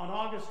that. On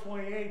August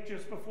 28th,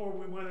 just before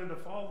we went into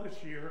fall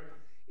this year,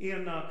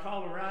 in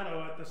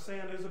Colorado at the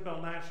San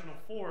Isabel National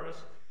Forest,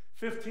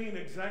 15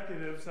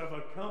 executives of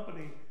a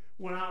company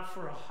went out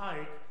for a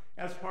hike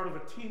as part of a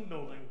team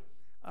building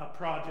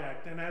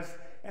project. And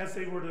as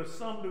they were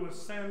some to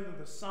ascend to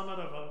the summit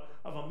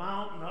of a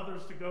mountain,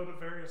 others to go to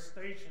various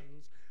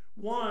stations,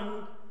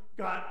 one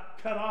got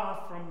cut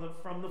off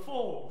from the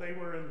fold. They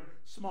were in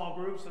small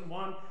groups, and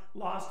one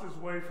lost his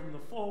way from the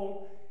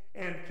fold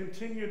and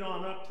continued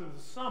on up to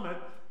the summit.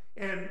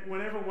 And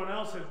when everyone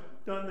else had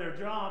done their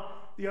job,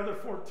 the other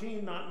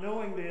 14, not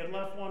knowing they had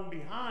left one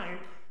behind,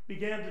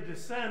 began to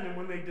descend. And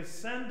when they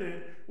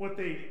descended, what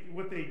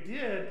they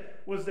did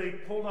was they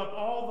pulled up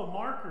all the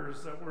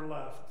markers that were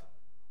left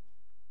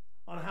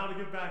on how to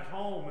get back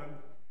home. And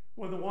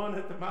when the one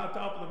at the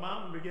top of the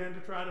mountain began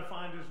to try to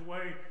find his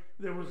way,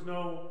 there was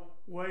no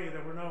way,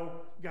 there were no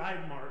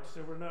guide marks,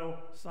 there were no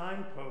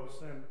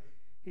signposts, and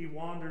he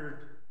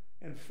wandered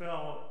and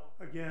fell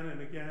again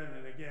and again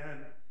and again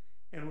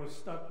and was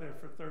stuck there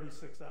for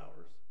 36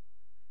 hours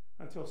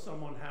until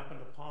someone happened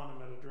upon him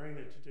at a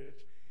drainage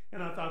ditch.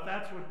 And I thought,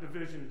 that's what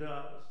division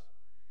does.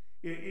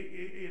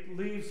 It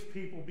leaves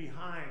people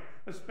behind,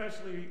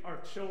 especially our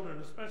children,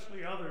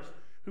 especially others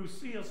who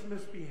see us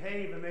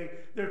misbehave, and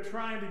they're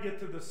trying to get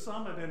to the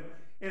summit,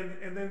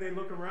 and then they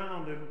look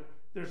around and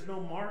there's no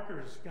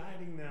markers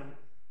guiding them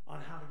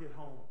on how to get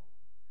home.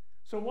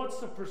 So what's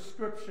the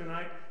prescription?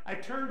 I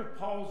turned to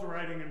Paul's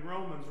writing in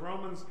Romans.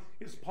 Romans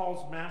is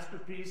Paul's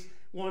masterpiece.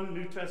 One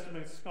New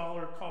Testament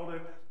scholar called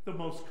it the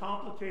most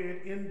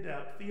complicated,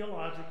 in-depth,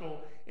 theological,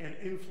 and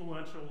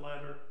influential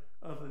letter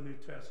of the New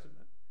Testament.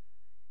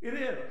 It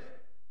is.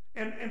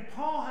 And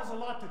Paul has a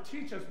lot to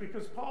teach us,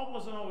 because Paul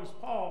wasn't always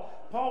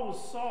Paul. Paul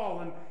was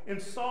Saul,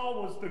 and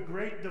Saul was the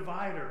great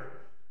divider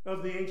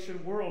of the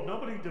ancient world.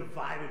 Nobody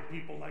divided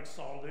people like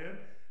Saul did.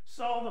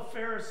 Saul the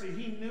Pharisee,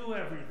 he knew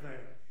everything.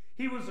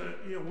 He was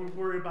we're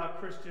worried about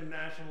Christian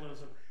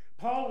nationalism.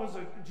 Paul was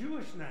a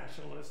Jewish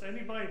nationalist.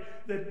 Anybody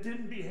that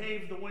didn't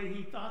behave the way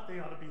he thought they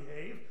ought to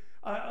behave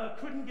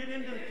couldn't get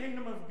into the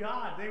kingdom of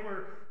God. They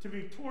were to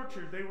be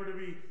tortured. They were to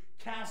be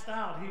cast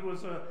out. He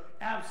was an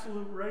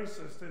absolute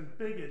racist and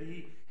bigot.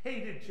 He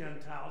hated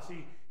Gentiles.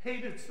 He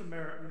hated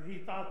Samaritans. He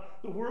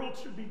thought the world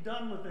should be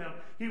done with them.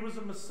 He was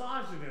a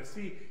misogynist.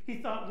 He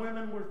thought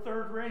women were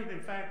third rate.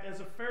 In fact, as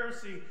a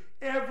Pharisee,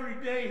 every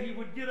day he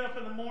would get up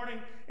in the morning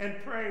and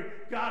pray,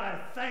 God,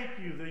 I thank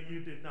you that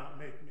you did not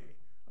make me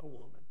a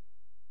woman.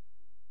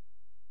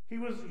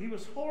 He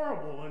was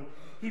horrible, and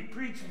he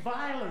preached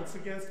violence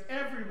against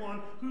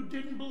everyone who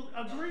didn't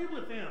agree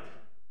with him.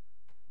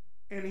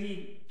 And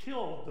he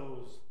killed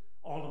those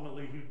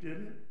ultimately who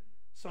didn't,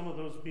 some of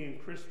those being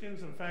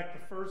Christians. In fact,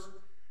 the first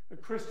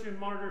Christian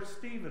martyr,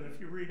 Stephen,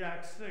 if you read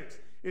Acts 6,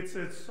 it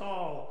said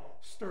Saul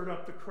stirred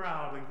up the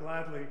crowd and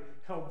gladly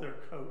held their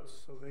coats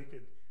so they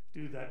could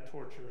do that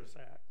torturous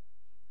act.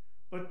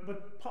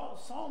 But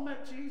Saul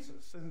met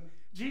Jesus, and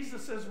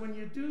Jesus says, when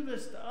you do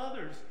this to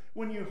others,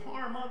 when you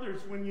harm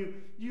others, when you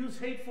use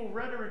hateful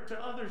rhetoric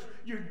to others,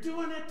 you're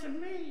doing it to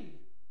me.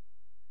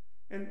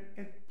 And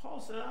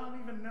Paul said, I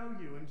don't even know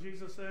you. And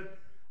Jesus said,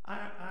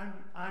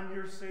 I'm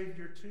your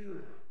Savior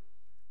too.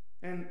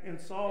 And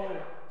Saul's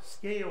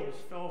scales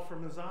fell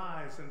from his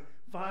eyes, and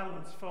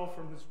violence fell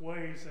from his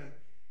ways, and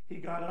he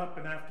got up,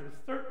 and after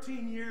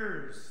 13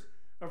 years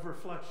of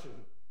reflection,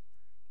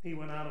 he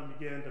went out and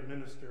began to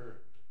minister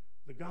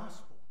the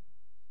gospel.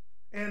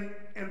 And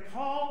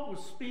Paul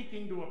was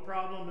speaking to a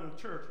problem in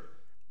the church.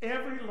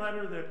 Every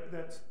letter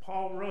that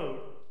Paul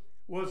wrote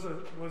was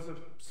a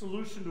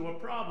solution to a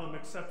problem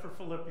except for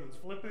Philippians.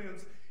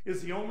 Philippians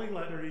is the only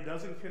letter he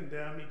doesn't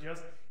condemn, he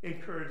just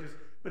encourages.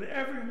 But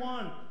every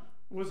one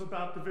was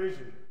about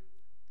division.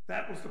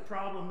 That was the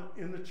problem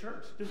in the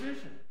church,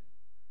 division.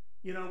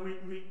 You know,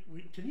 we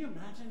can you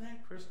imagine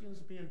that? Christians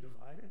being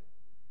divided?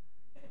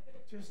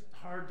 Just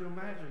hard to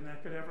imagine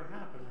that could ever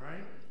happen,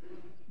 right?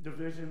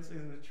 Divisions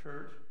in the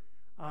church.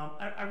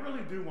 I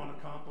really do want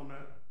to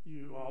compliment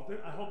you all.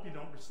 I hope you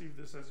don't receive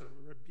this as a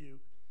rebuke.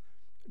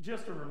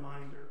 Just a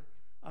reminder.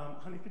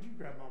 Honey, could you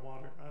grab my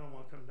water? I don't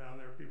want to come down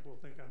there. People will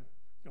think I'm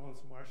going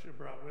somewhere I should have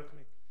brought with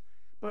me.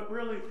 But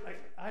really,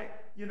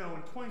 in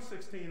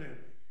 2016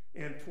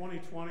 and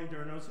 2020,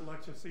 during those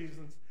election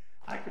seasons,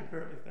 I could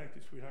barely, thank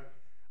you, sweetheart,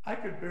 I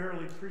could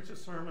barely preach a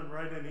sermon,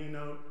 write an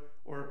e-note,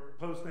 or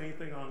post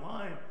anything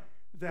online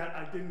that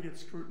I didn't get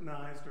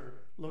scrutinized or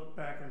looked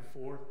back and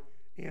forth.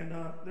 And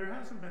there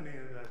hasn't been any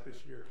of that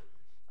this year.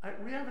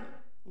 We haven't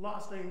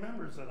lost any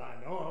members that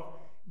I know of,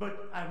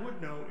 but I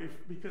would know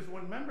because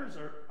when members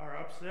are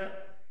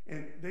upset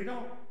and they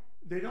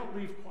don't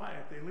leave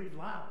quiet, they leave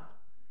loud,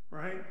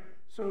 right?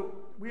 So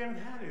we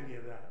haven't had any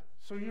of that.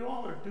 So you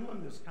all are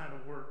doing this kind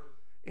of work,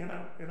 and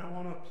I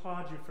want to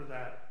applaud you for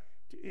that.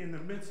 In the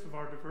midst of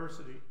our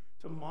diversity,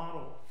 to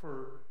model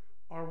for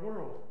our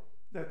world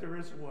that there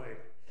is a way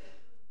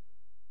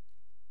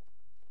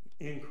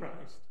in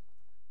Christ.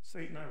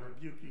 Satan, I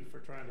rebuke you for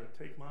trying to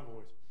take my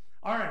voice.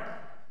 All right,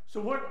 so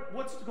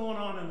what's going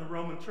on in the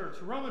Roman church?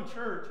 The Roman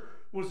church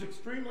was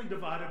extremely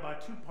divided by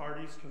two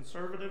parties,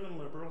 conservative and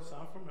liberal.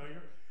 Sound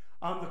familiar?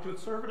 The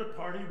conservative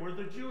party were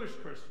the Jewish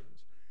Christians.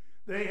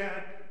 They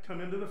had come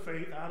into the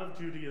faith out of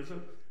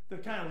Judaism. The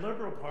kind of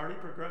liberal party,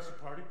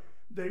 progressive party,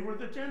 they were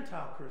the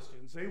Gentile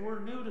Christians. They were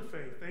new to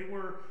faith. They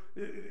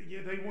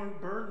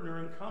weren't burdened or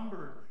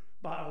encumbered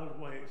by old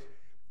ways.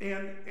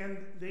 And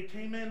they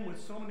came in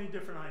with so many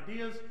different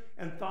ideas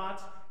and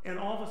thoughts, and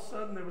all of a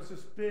sudden there was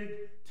this big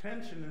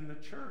tension in the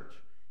church.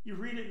 You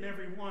read it in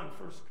every one.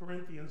 1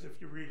 Corinthians, if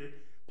you read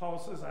it, Paul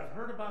says, I've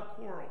heard about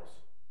quarrels.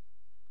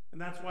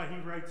 And that's why he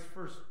writes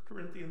 1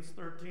 Corinthians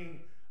 13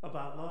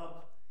 about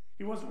love.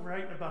 He wasn't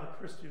writing about a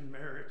Christian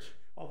marriage,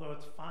 although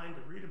it's fine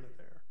to read him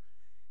there.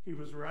 He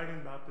was writing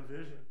about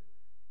division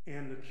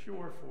and the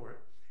cure for it.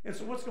 And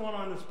so what's going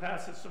on in this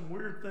passage? Some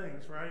weird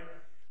things, right?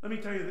 Let me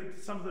tell you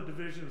that some of the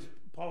divisions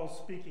Paul's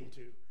speaking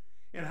to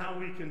and how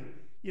we can,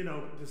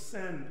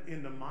 descend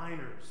into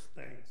minor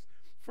things.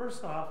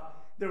 First off,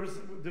 there was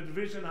the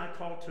division I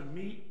call to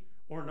meat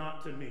or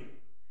not to meat.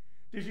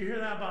 Did you hear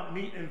that about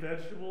meat and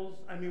vegetables?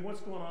 I mean,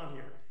 what's going on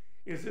here?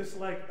 Is this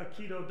like a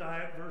keto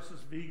diet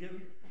versus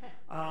vegan?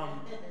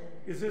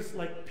 Is this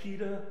like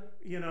PETA,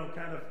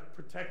 kind of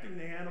protecting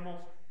the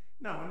animals?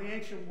 No, in the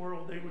ancient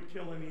world, they would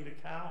kill and eat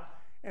a cow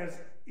as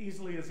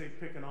easily as they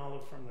pick an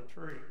olive from the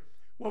tree.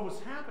 What was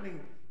happening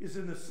is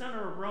in the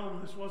center of Rome,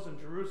 this wasn't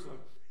Jerusalem,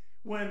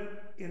 when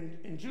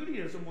in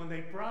Judaism, when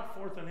they brought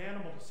forth an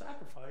animal to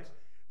sacrifice,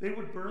 they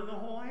would burn the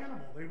whole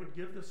animal. They would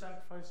give the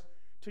sacrifice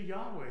to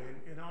Yahweh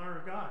in honor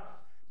of God.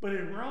 But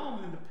in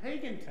Rome, in the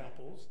pagan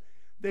temples,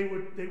 they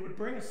would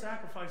bring a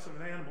sacrifice of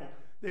an animal.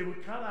 They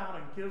would cut out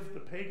and give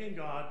the pagan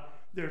god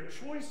their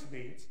choice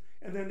meats,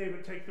 and then they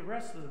would take the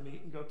rest of the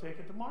meat and go take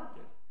it to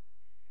market.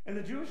 And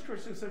the Jewish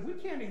Christians said, we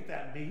can't eat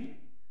that meat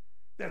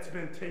that's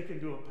been taken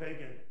to a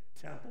pagan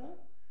temple.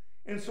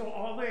 And so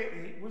all they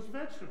ate was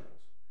vegetables.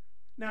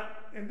 Now,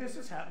 and this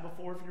has happened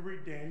before. If you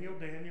read Daniel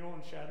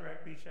and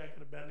Shadrach, Meshach,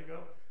 and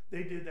Abednego,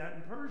 they did that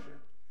in Persia.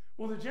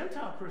 Well, the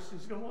Gentile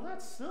Christians go, well,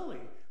 that's silly.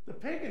 The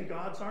pagan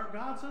gods aren't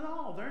gods at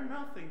all. They're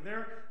nothing.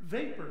 They're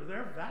vapor.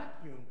 They're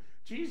vacuum.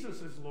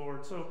 Jesus is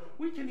Lord, so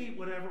we can eat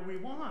whatever we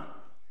want.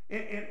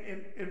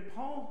 And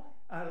Paul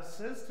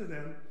says to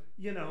them,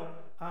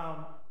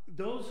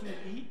 those who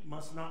eat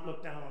must not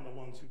look down on the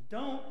ones who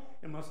don't,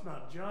 and must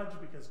not judge,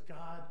 because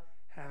God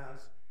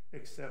has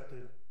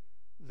accepted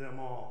them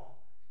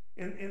all.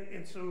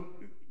 And so,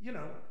 you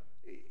know,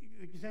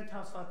 the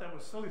Gentiles thought that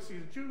was silly. See,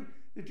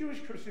 the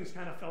Jewish Christians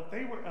kind of felt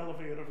they were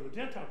elevated over the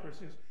Gentile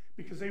Christians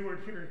because they were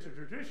adhering to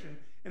tradition,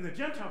 and the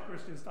Gentile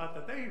Christians thought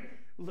that they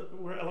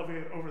were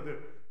elevated over the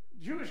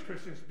Jewish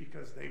Christians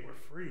because they were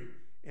free.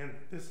 And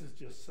this is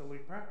just silly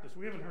practice.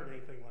 We haven't heard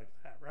anything like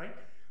that, right?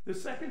 The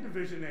second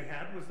division they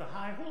had was the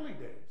high holy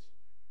days.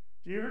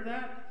 Do you hear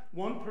that?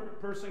 One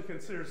person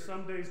considers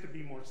some days to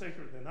be more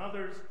sacred than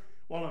others,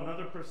 while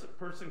another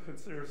person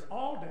considers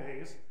all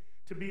days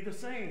to be the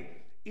same.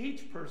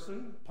 Each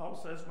person, Paul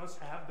says, must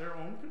have their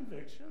own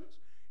convictions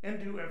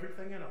and do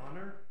everything in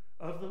honor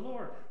of the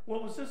Lord.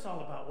 What was this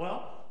all about?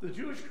 Well, the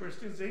Jewish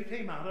Christians, they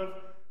came out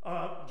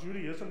of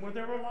Judaism where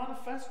there were a lot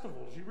of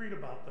festivals. You read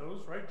about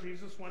those, right?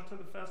 Jesus went to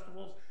the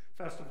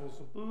festivals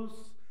of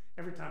booths.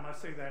 Every time I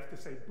say that, I have to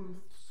say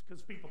booths,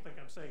 because people think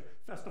I'm saying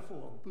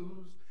festival of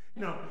booze.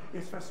 No,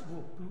 it's festival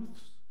of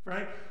booths,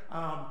 right?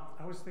 I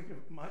always think of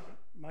my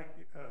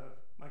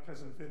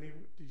cousin Vinny.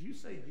 Did you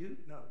say you?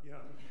 No,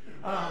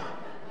 yeah.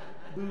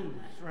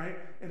 Booths, right?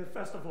 And the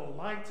festival of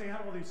lights, they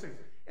had all these things.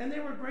 And they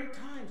were great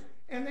times.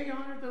 And they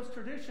honored those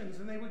traditions,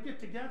 and they would get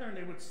together and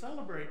they would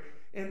celebrate,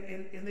 and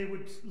they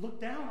would look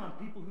down on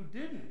people who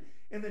didn't.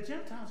 And the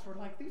Gentiles were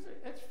like,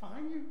 that's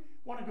fine, you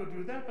want to go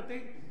do that, but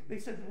they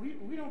said,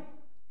 we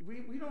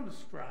don't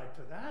ascribe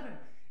to that.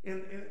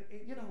 And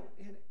you know,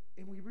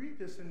 and we read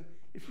this, and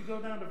if you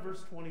go down to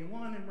verse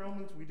 21 in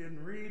Romans, we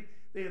didn't read,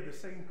 they had the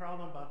same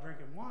problem about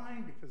drinking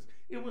wine because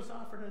it was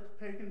offered at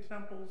the pagan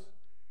temples.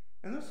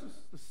 And this was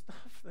the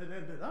stuff that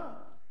ended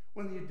up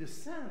when you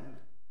descend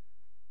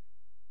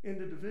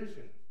into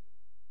division.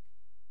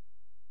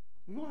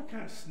 We want to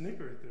kind of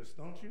snicker at this,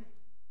 don't you?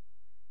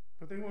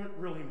 But they weren't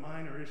really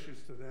minor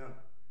issues to them.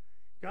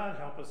 God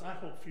help us. I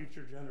hope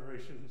future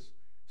generations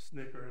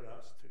snicker at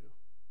us too.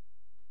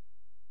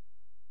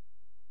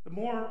 The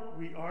more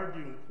we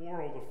argue and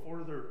quarrel, the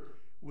further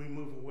we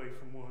move away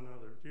from one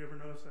another. Do you ever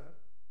notice that?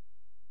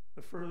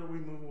 The further we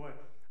move away.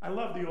 I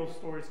love the old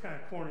story. It's kind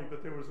of corny,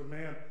 but there was a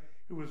man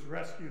who was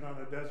rescued on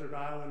a desert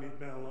island. He'd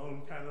been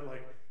alone, kind of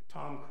like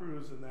Tom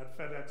Cruise in that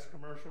FedEx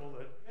commercial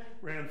that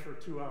ran for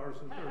 2 hours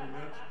and 30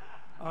 minutes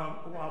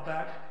a while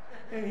back.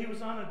 And he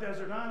was on a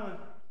desert island,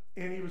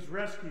 and he was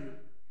rescued.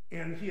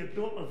 And he had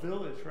built a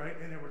village, right?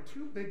 And there were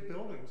two big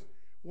buildings,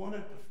 one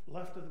at the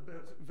left of the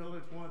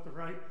village, one at the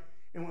right.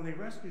 And when they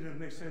rescued him,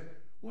 they said,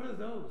 "What are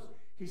those?"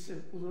 He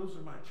said, "Well, those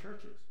are my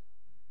churches."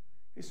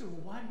 He said,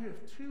 "Well, why do you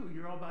have two?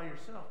 You're all by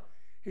yourself."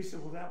 He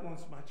said, "Well, that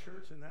one's my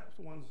church, and that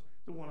one's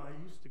the one I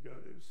used to go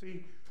to."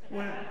 See,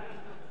 when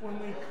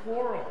we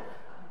quarrel,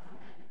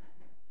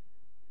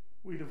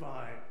 we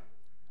divide.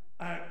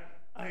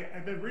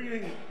 I've been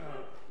reading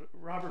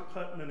Robert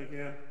Putnam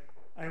again.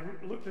 I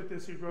looked at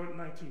this. He wrote in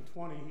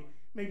 1920.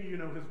 Maybe you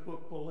know his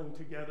book, Pulling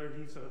Together.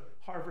 He's a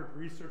Harvard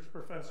research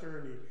professor,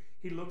 and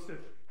he looks at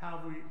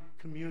how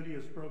community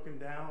is broken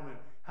down and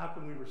how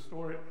can we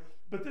restore it.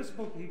 But this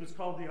book, he was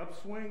called The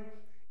Upswing,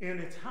 and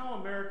it's how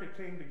America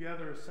came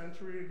together a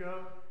century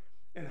ago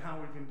and how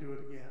we can do it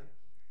again.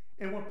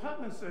 And what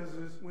Putnam says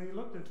is, when he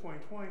looked in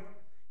 2020,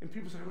 and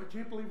people say, "Well, I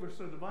can't believe we're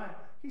so divided,"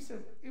 he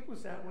said, it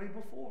was that way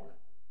before.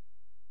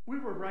 We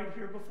were right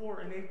here before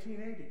in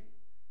 1880,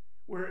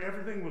 where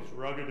everything was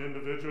rugged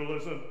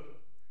individualism,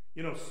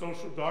 you know,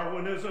 social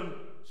Darwinism,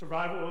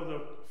 survival of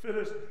the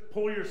fittest,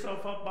 pull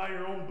yourself up by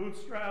your own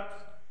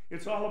bootstraps.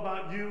 It's all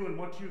about you and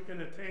what you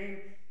can attain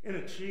and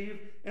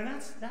achieve. And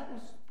that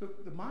was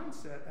the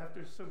mindset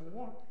after the Civil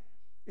War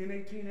in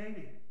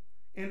 1880.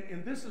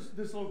 And this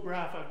little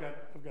graph, I've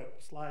got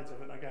slides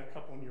of it, and I got a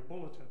couple in your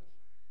bulletin.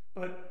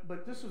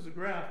 But this is a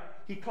graph.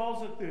 He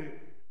calls it the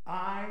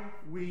I,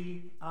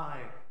 we, I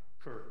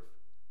curve.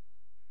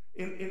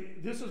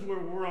 And this is where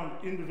we're on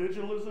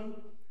individualism.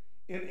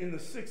 In the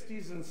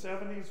 60s and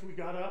 70s, we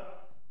got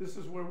up. This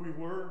is where we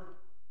were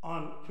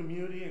on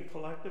community and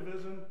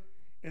collectivism.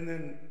 And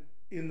then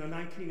in the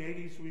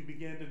 1980s, we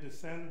began to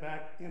descend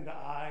back into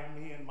I,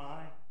 me, and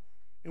my.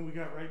 And we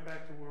got right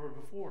back to where we were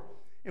before.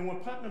 And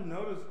what Putnam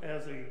noticed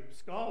as a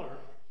scholar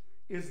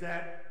is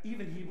that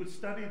even he would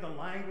study the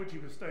language. He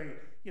would study,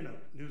 you know,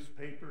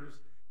 newspapers,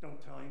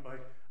 don't tell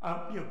anybody,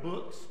 you know,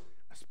 books,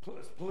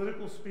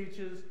 political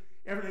speeches,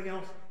 everything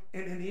else.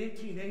 And in the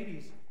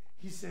 1880s,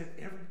 he said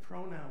every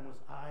pronoun was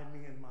I,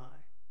 me, and my.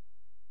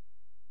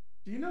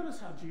 Do you notice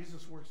how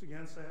Jesus works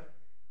against that?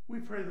 We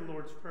pray the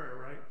Lord's Prayer,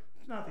 right?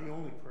 It's not the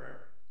only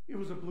prayer. It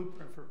was a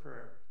blueprint for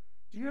prayer.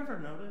 Do you ever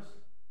notice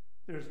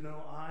there's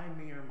no I,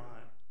 me, or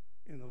mine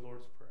in the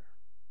Lord's Prayer?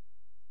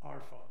 Our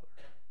Father,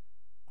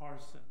 our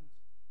sins.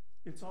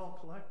 It's all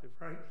collective,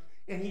 right?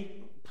 And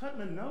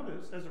Putnam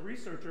noticed, as a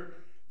researcher,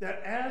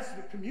 that as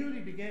the community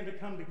began to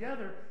come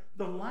together,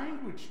 the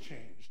language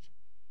changed.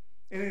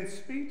 And in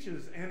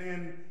speeches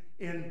and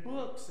in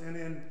books and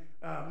in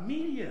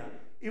media,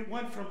 it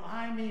went from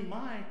I, me,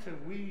 my to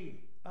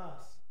we,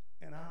 us,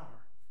 and our.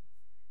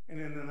 And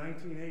in the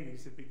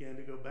 1980s, it began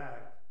to go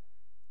back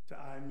to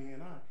I, me,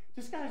 and I.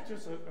 This guy's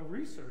just a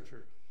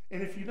researcher.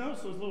 And if you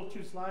notice those little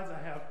 2 slides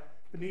I have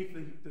beneath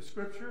the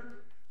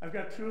scripture, I've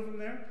got 2 of them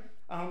there.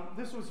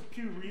 This was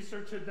Pew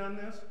Research had done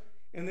this,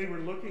 and they were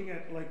looking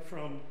at like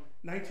from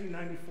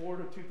 1994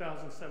 to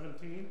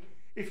 2017.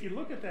 If you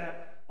look at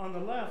that on the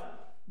left,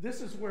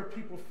 this is where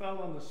people fell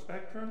on the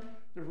spectrum.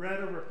 The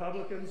red are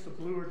Republicans, the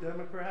blue are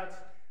Democrats,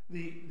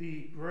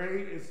 the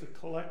gray is the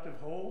collective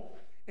whole.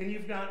 And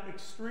you've got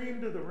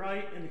extreme to the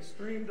right and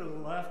extreme to the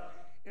left.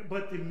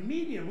 But the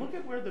medium, look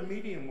at where the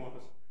medium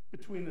was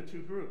between the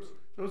 2 groups.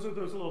 Those are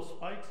those little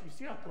spikes. You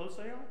see how close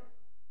they are?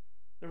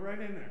 They're right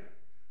in there.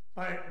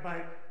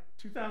 By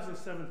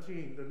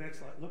 2017, the next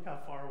slide, look how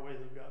far away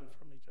they've gotten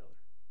from each other.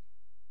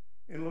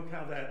 And look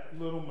how that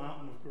little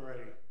mountain of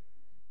gray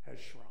has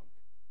shrunk,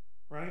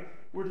 right?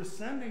 We're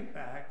descending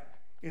back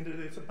into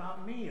it's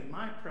about me and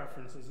my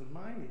preferences and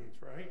my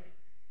needs, right?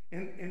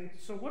 And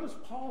so what does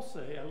Paul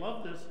say? I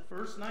love this,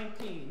 verse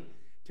 19.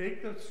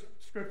 Take the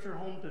scripture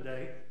home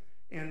today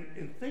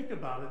and think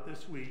about it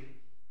this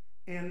week.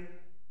 And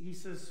he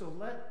says, so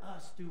let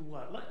us do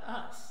what? Let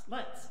us,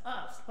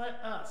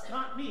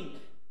 not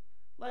me.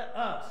 Let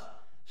us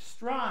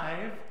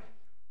strive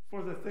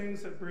for the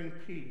things that bring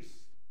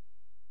peace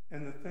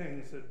and the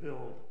things that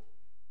build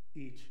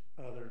each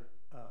other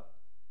up.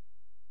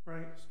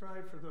 Right?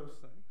 Strive for those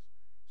things.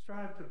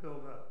 Strive to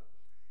build up.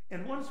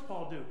 And what does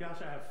Paul do?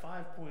 Gosh, I have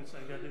 5 points. I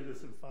got to do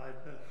this in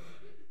 5 minutes.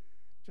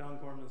 John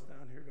Gorman's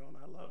down here going,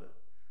 I love it.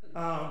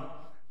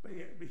 But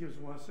he was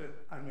the one who said,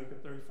 I make a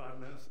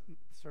 35-minute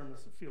sermon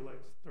that feel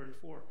like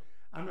 34.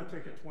 I'm going to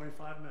take a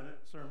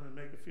 25-minute sermon and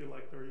make it feel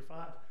like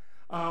 35.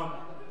 5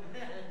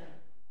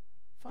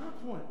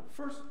 points.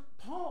 First,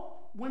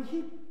 Paul,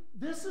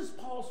 this is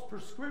Paul's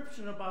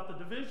prescription about the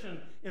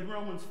division in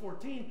Romans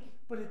 14,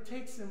 but it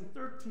takes him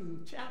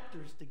 13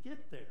 chapters to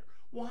get there.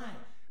 Why?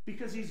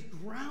 Because he's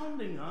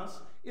grounding us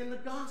in the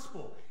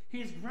gospel.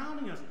 He's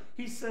grounding us.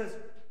 He says,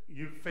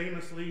 you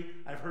famously,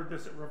 I've heard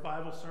this at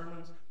revival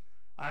sermons,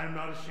 I am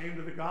not ashamed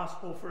of the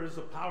gospel, for it is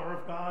the power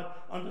of God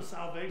unto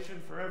salvation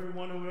for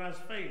everyone who has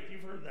faith.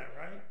 You've heard that,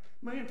 right?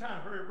 A million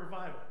times, heard it at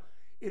revival.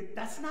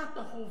 That's not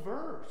the whole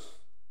verse.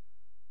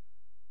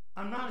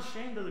 I'm not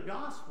ashamed of the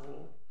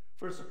gospel,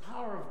 for it's the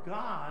power of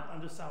God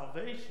unto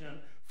salvation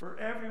for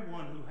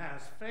everyone who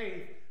has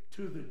faith,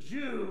 to the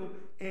Jew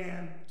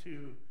and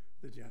to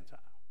the Gentile.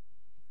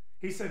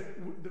 He said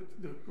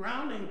the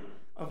grounding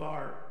of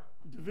our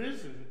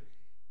division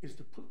is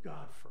to put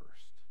God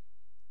first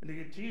and to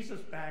get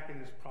Jesus back in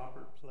his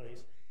proper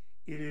place.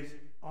 It is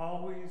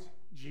always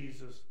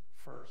Jesus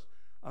first.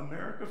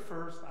 America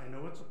first. I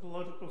know it's a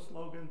political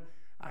slogan.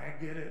 I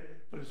get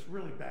it, but it's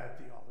really bad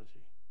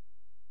theology.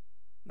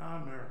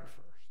 Not America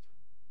first.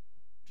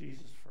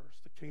 Jesus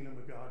first. The kingdom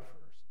of God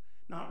first.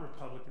 Not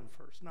Republican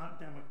first. Not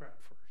Democrat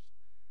first.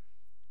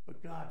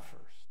 But God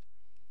first.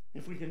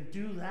 If we can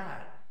do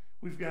that,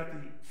 we've got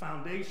the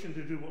foundation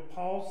to do what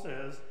Paul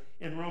says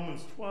in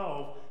Romans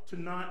 12,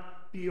 to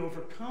not be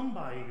overcome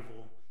by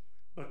evil,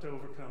 but to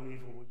overcome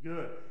evil with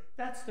good.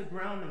 That's the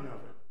grounding of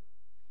it.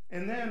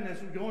 And then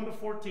as we go into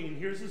 14,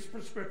 here's his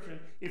prescription.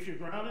 If you're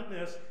grounded in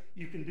this,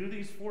 you can do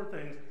these 4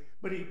 things.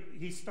 But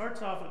he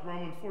starts off with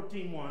Romans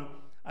 14:1.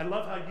 I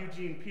love how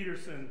Eugene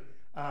Peterson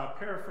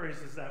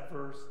paraphrases that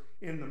verse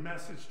in the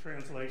Message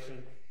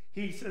translation.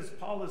 He says,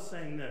 Paul is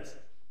saying this: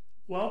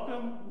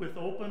 welcome with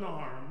open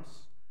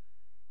arms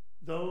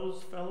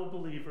those fellow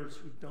believers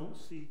who don't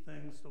see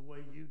things the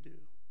way you do.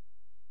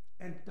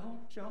 And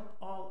don't jump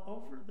all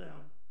over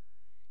them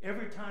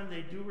every time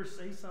they do or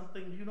say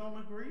something you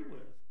don't agree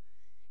with,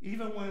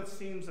 even when it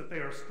seems that they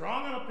are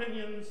strong in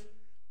opinions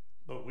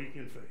but weak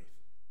in faith.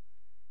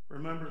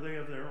 Remember, they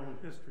have their own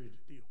history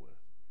to deal with.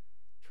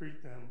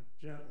 Treat them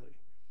gently.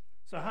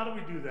 So how do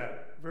we do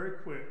that? Very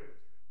quick.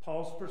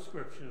 Paul's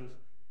prescriptions: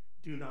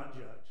 do not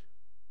judge.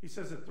 He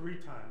says it 3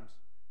 times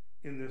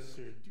in this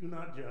series. Do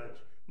not judge.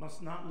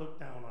 Must not look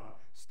down on.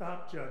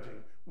 Stop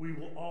judging. We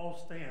will all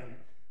stand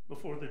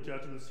before the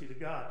judgment seat of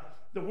God.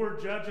 The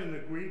word judge in the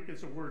Greek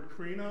is the word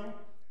krino,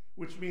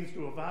 which means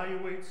to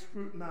evaluate,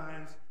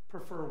 scrutinize,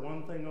 prefer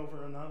one thing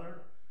over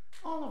another.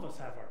 All of us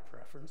have our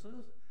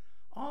preferences.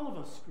 All of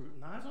us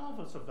scrutinize. All of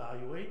us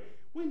evaluate.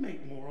 We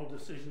make moral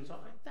decisions.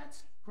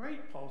 That's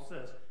great, Paul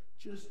says.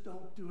 Just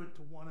don't do it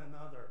to one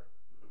another.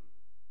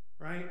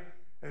 Right?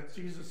 As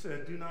Jesus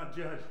said, do not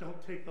judge.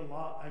 Don't take the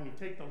log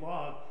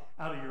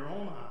out of your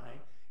own eye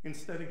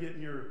instead of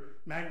getting your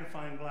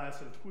magnifying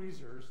glass and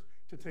tweezers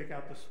to take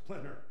out the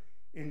splinter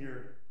in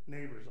your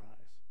neighbor's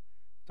eyes.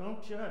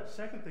 Don't judge.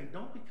 Second thing,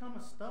 don't become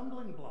a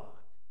stumbling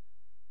block.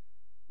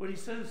 What he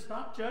says is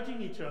stop judging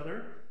each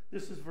other.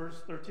 This is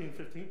verse 13,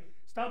 15.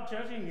 Stop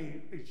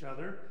judging each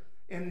other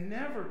and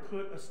never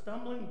put a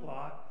stumbling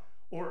block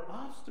or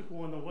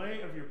obstacle in the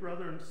way of your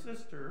brother and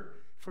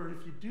sister. For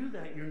if you do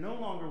that, you're no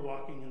longer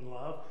walking in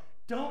love.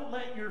 Don't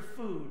let your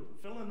food,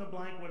 fill in the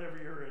blank, whatever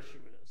your issue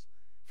is.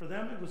 For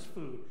them, it was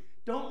food.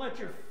 Don't let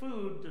your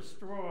food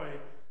destroy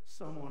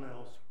someone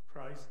else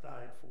Christ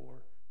died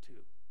for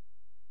too.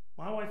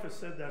 My wife has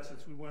said that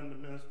since we went into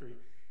ministry.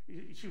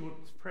 She will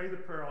pray the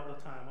prayer all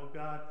the time. Oh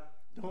God,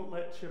 Don't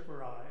let Chip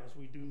or I, as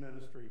we do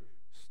ministry,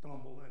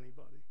 stumble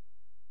anybody.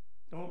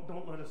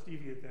 Don't let us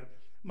deviate them.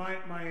 My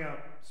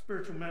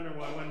spiritual mentor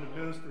when I went into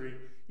ministry,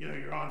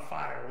 you're on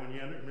fire when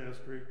you enter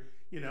ministry.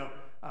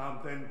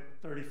 Then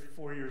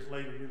 34 years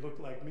later, you look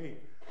like me.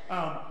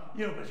 But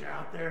you're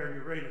out there and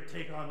you're ready to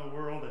take on the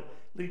world and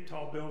leap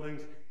tall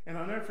buildings. And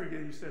I'll never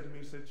forget, he said to me,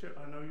 he said, Chip,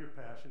 I know you're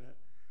passionate.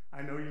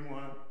 I know you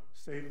want to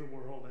save the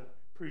world and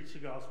preach the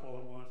gospel all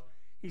at once.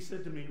 He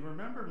said to me,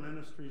 remember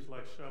ministries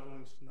like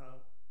shoveling snow.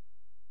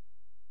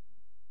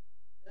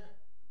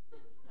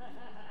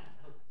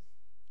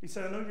 He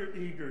said, I know you're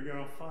eager, you're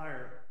on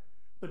fire,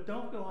 but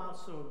don't go out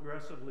so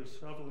aggressively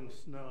shoveling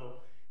snow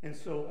and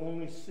so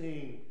only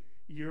seeing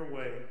your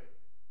way,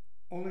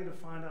 only to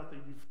find out that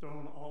you've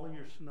thrown all of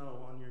your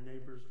snow on your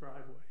neighbor's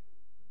driveway.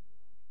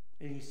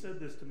 And he said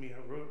this to me,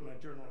 I wrote in my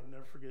journal, I'm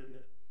never forgetting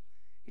it.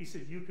 He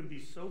said, you can be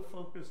so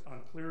focused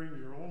on clearing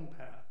your own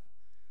path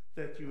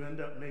that you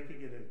end up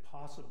making it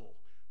impossible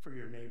for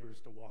your neighbors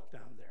to walk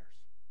down theirs.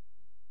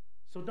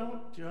 So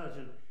don't judge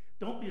and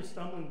don't be a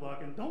stumbling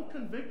block and don't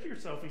convict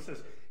yourself,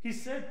 he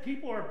said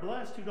people are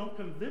blessed who don't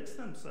convict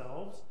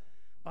themselves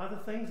by the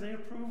things they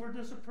approve or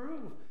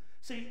disapprove.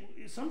 See,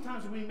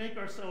 sometimes we make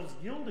ourselves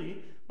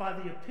guilty by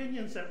the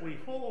opinions that we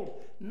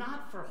hold,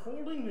 not for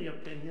holding the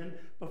opinion,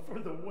 but for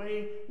the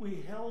way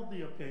we held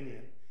the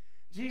opinion.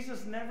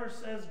 Jesus never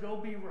says go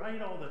be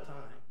right all the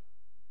time,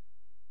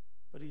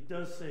 but he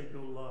does say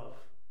go love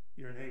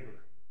your neighbor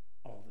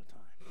all the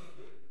time.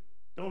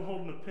 Don't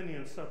hold an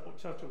opinion in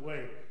such a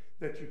way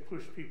that you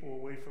push people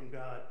away from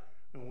God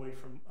and away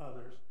from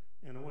others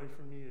and away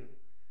from you.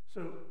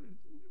 So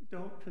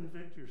don't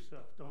convict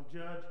yourself. Don't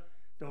judge.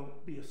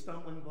 Don't be a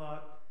stumbling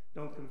block.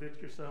 Don't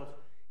convict yourself.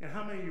 And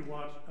how many of you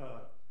watch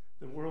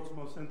The World's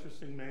Most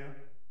Interesting Man,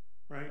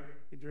 right?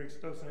 He drinks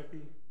Dos Equis.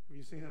 Have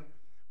you seen him?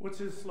 What's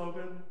his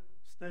slogan?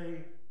 Stay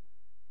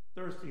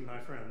thirsty, my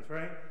friends,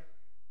 right?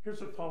 Here's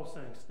what Paul's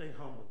saying. Stay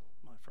humble,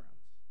 my friends.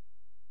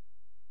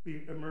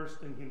 Be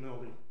immersed in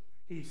humility.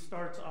 He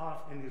starts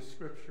off in his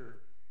scripture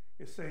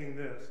is saying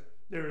this.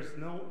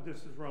 This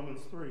is Romans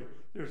 3.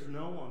 There's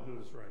no one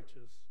who is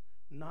righteous,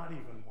 not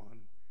even one,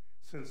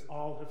 since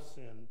all have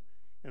sinned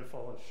and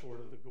fallen short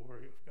of the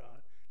glory of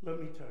God. Let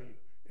me tell you,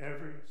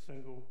 every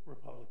single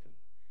Republican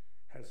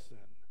has sinned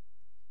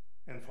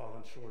and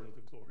fallen short of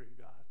the glory of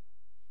God.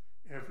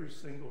 Every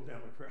single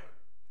Democrat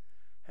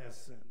has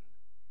sinned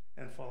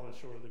and fallen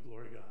short of the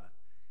glory of God.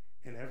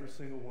 And every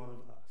single one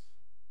of us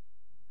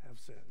have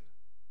sinned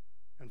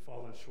and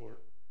fallen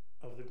short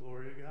of the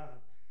glory of God.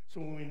 So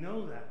when we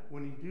know that,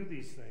 when you do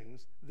these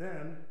things,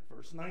 then,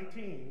 verse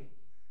 19,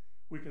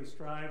 we can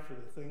strive for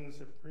the things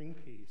that bring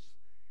peace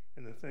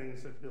and the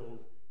things that build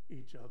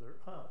each other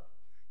up.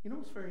 You know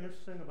what's very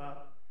interesting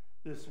about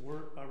this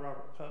work by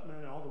Robert Putnam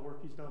and all the work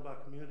he's done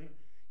about community?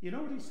 You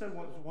know what he said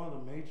was one of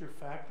the major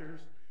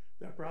factors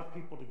that brought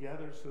people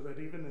together so that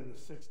even in the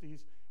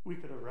 60s, we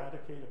could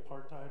eradicate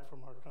apartheid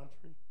from our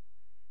country?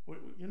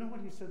 You know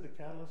what he said the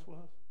catalyst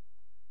was?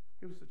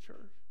 It was the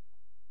church.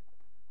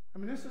 I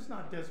mean, this is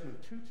not Desmond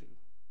Tutu.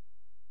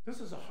 This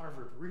is a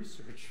Harvard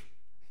research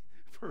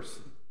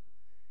person.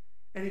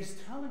 And he's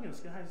telling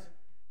us, guys,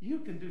 you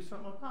can do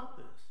something about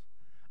this.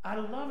 I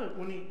love it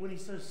when he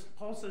says,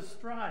 Paul says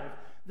strive.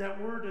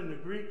 That word in the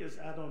Greek is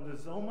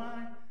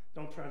adonizomai.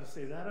 Don't try to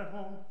say that at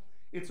home.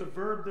 It's a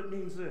verb that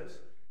means this: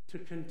 to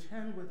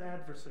contend with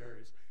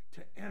adversaries,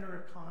 to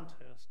enter a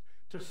contest,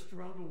 to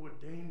struggle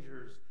with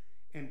dangers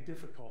and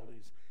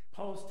difficulties.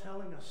 Paul's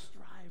telling us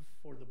strive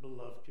for the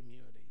beloved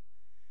community.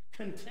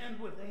 Contend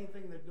with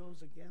anything that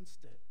goes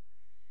against it.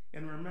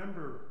 And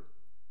remember,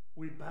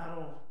 we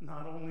battle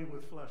not only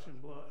with flesh and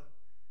blood,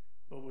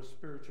 but with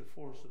spiritual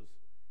forces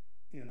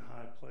in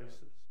high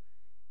places.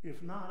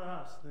 If not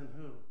us, then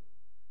who?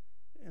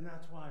 And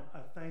that's why I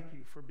thank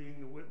you for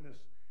being the witness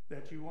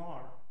that you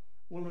are,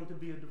 willing to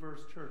be a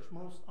diverse church.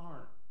 Most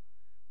aren't,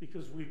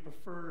 because we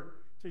prefer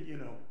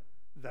to,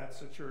 that's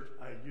the church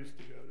I used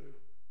to go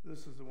to.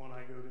 This is the one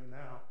I go to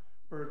now.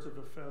 Birds of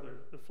a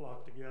feather that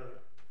flock together.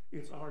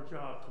 It's our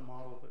job to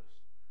model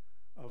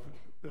this, of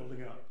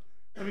building up.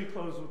 Let me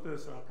close with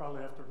this, and I'll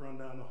probably have to run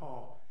down the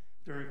hall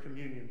during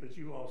communion, but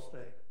you all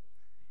stay.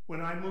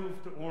 When I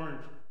moved to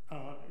Orange,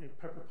 in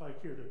Pepper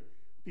Pike here to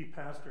be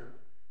pastor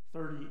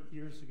 30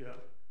 years ago,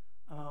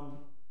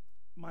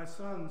 my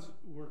sons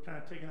were kind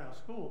of taken out of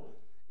school,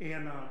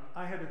 and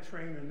I had to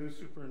train a new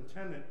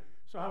superintendent,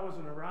 so I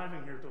wasn't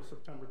arriving here till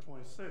September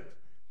 26th.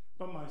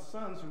 But my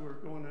sons, who were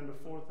going into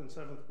 4th and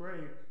 7th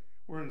grade,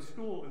 were in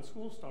school, and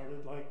school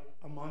started like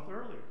a month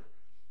earlier.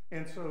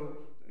 And so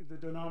the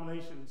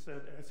denomination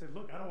said,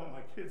 look, I don't want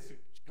my kids to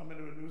come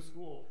into a new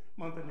school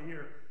month in the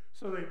year.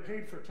 So they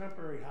paid for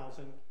temporary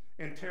housing,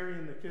 and Terry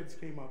and the kids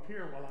came up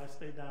here while I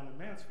stayed down in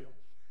Mansfield.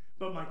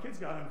 But my kids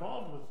got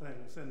involved with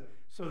things, and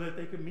so that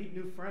they could meet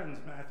new friends.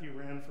 Matthew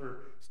ran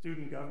for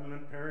student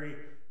government. Perry,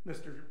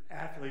 Mr.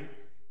 Athlete,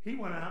 he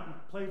went out and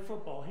played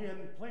football. He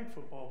hadn't played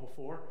football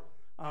before.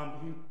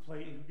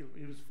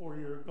 He was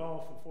 4-year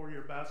golf and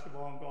 4-year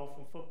basketball and golf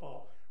and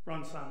football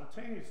run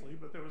simultaneously,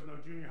 but there was no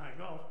junior high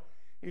golf.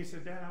 And he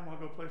said, Dad, I want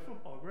to go play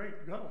football.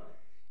 Great, go.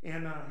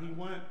 And he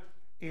went,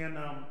 and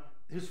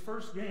his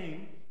first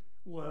game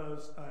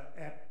was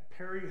at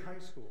Perry High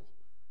School.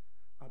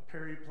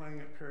 Perry playing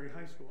at Perry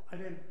High School. I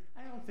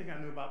don't think I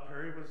knew about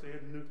Perry, because they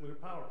had a nuclear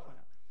power plant.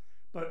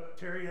 But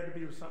Terry had to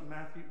be with something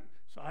Matthew,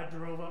 so I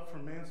drove up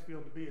from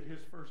Mansfield to be at his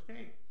first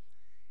game.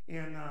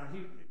 And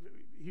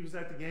he was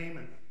at the game,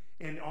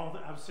 and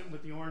I was sitting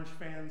with the Orange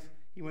fans.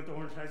 He went to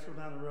Orange High School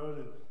down the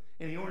road,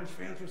 and the Orange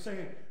fans were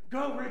saying,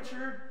 "Go,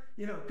 Richard!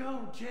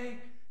 Go, Jake!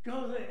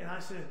 Go!"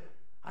 And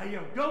I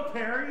yelled, "Go,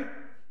 Perry!"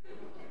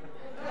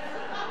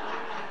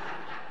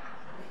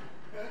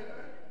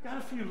 Got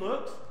a few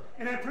looks,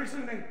 and then pretty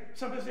soon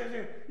somebody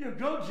says,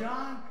 "Go,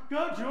 John!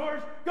 Go,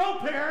 George! Go,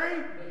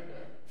 Perry!"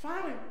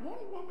 Finally,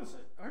 one woman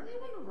said, "Aren't you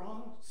in the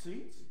wrong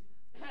seats?"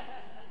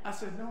 I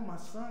said, "No, my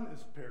son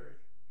is Perry."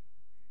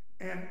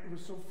 And it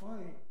was so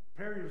funny.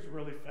 Perry was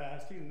really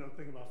fast. He didn't know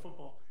anything about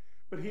football.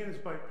 But he and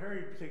his buddy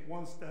Perry would take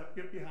one step,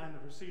 get behind the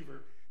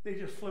receiver. They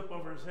just flip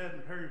over his head,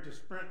 and Perry would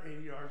just sprint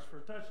 80 yards for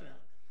a touchdown.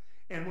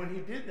 And when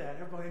he did that,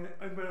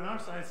 everybody on our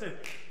side said,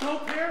 "Go,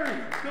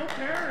 Perry! Go,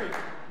 Perry!"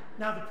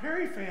 Now, the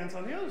Perry fans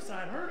on the other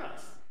side heard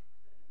us.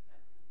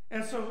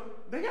 And so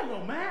they got a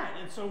little mad.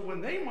 And so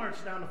when they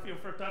marched down the field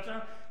for a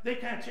touchdown, they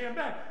kind of chanted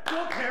back,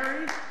 "Go,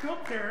 Perry! Go,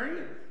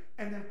 Perry!"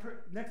 And then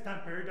next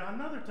time Perry got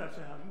another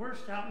touchdown. And we're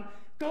shouting,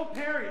 "Go,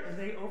 Perry!" And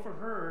they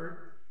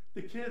overheard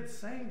the kids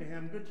saying to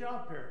him, "Good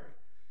job, Perry."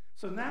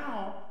 So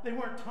now they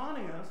weren't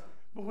taunting us,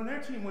 but when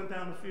their team went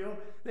down the field,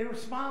 they were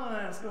smiling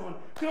at us going,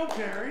 "Go,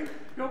 Perry!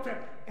 Go,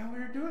 Perry!" And we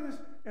were doing this,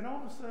 and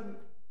all of a sudden,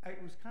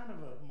 it was kind of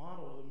a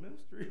model of the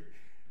ministry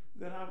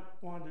that I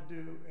wanted to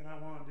do, and I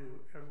want to do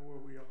everywhere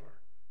we are,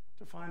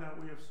 to find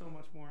out we have so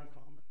much more in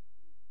common.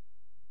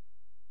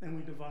 And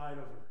we divide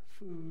over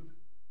food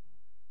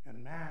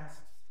and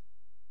masks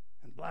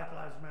and Black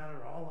Lives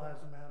Matter, All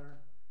Lives Matter,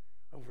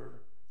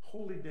 over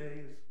holy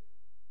days.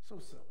 So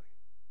silly.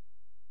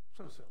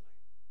 So silly.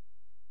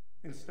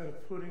 Instead of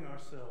filling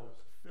ourselves,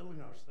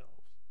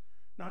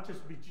 not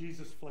just be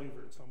Jesus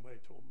flavored, somebody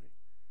told me,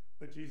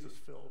 but Jesus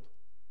filled.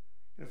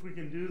 And if we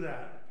can do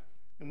that,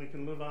 and we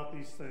can live out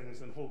these things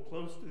and hold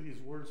close to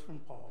these words from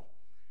Paul,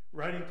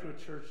 writing to a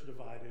church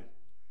divided,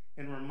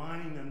 and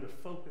reminding them to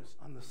focus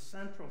on the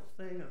central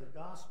thing of the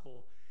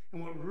gospel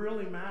and what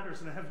really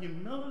matters, and to have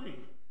humility,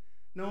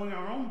 knowing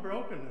our own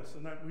brokenness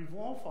and that we've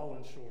all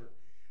fallen short,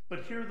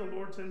 but hear the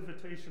Lord's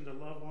invitation to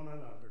love one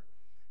another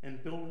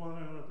and build one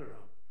another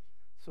up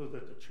so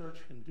that the church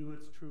can do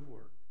its true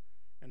work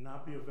and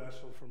not be a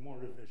vessel for more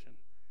division,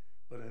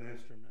 but an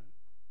instrument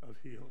of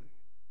healing.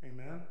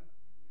 Amen?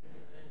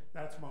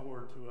 That's my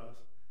word to us,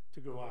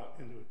 to go out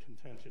into a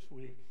contentious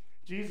week.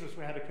 Jesus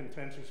had a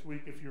contentious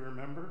week, if you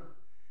remember,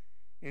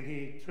 and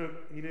he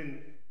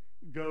didn't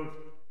go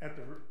at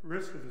the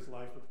risk of his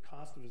life, at the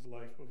cost of his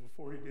life, but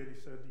before he did, he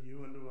said to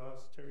you and to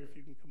us, Terry, if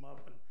you can come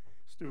up, and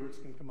stewards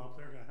can come up,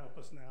 they're going to help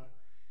us now.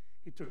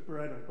 He took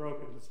bread and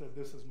broke it and said,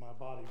 "This is my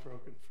body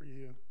broken for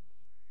you."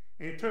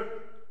 And he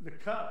took the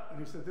cup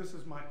and he said, "This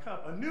is my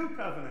cup, a new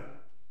covenant.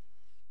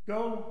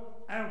 Go,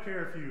 I don't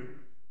care if you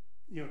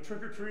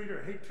trick or treat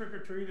or hate trick or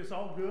treat, it's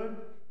all good,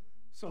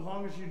 so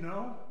long as you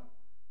know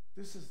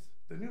this is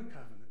the new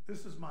covenant.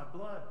 This is my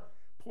blood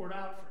poured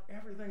out for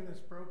everything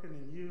that's broken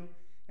in you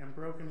and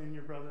broken in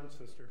your brother and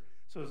sister.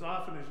 So as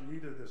often as you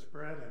eat of this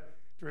bread and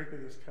drink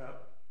of this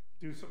cup,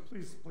 do so."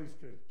 Please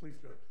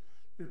go.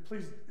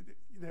 Please,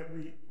 that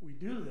we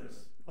do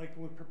this, like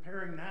we're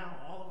preparing now.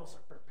 All of us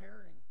are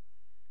preparing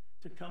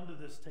to come to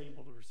this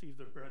table to receive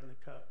the bread and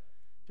the cup,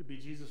 to be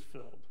Jesus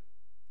filled,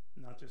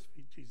 not just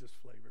be Jesus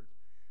flavored.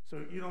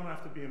 So you don't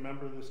have to be a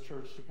member of this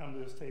church to come to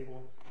this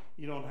table.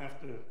 You don't have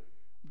to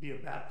be a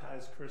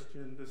baptized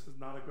Christian. This is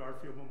not a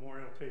Garfield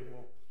Memorial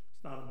table.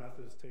 It's not a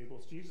Methodist table.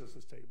 It's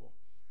Jesus' table.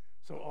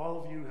 So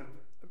all of you have,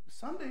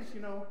 Sundays,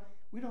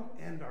 we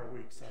don't end our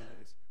week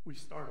Sundays. We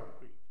start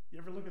our week. You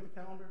ever look at the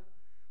calendar?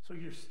 So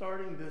you're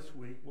starting this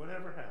week,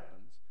 whatever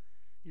happens,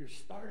 you're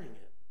starting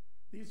it.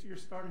 These are your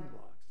starting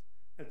blocks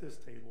at this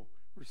table.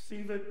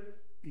 Receive it,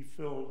 be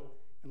filled,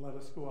 and let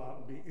us go out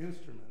and be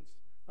instruments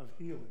of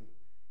healing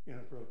in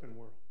a broken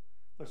world.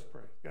 Let's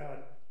pray.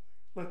 God,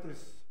 let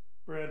this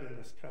bread and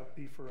this cup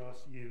be for us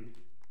you.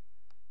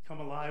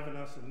 Come alive in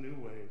us in new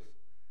ways.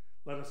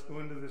 Let us go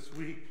into this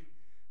week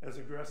as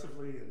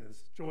aggressively and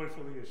as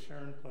joyfully as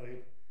Sharon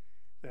played,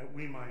 that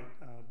we might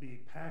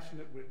be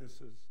passionate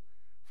witnesses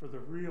for the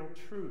real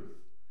truth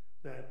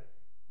that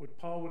what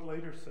Paul would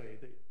later say,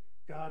 that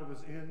God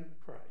was in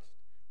Christ,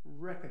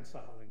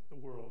 reconciling the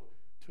world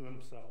to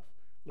himself.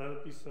 Let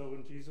it be so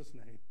in Jesus'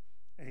 name.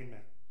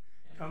 Amen.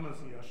 Come as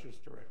the ushers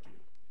direct you.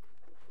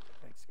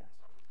 Thanks, guys.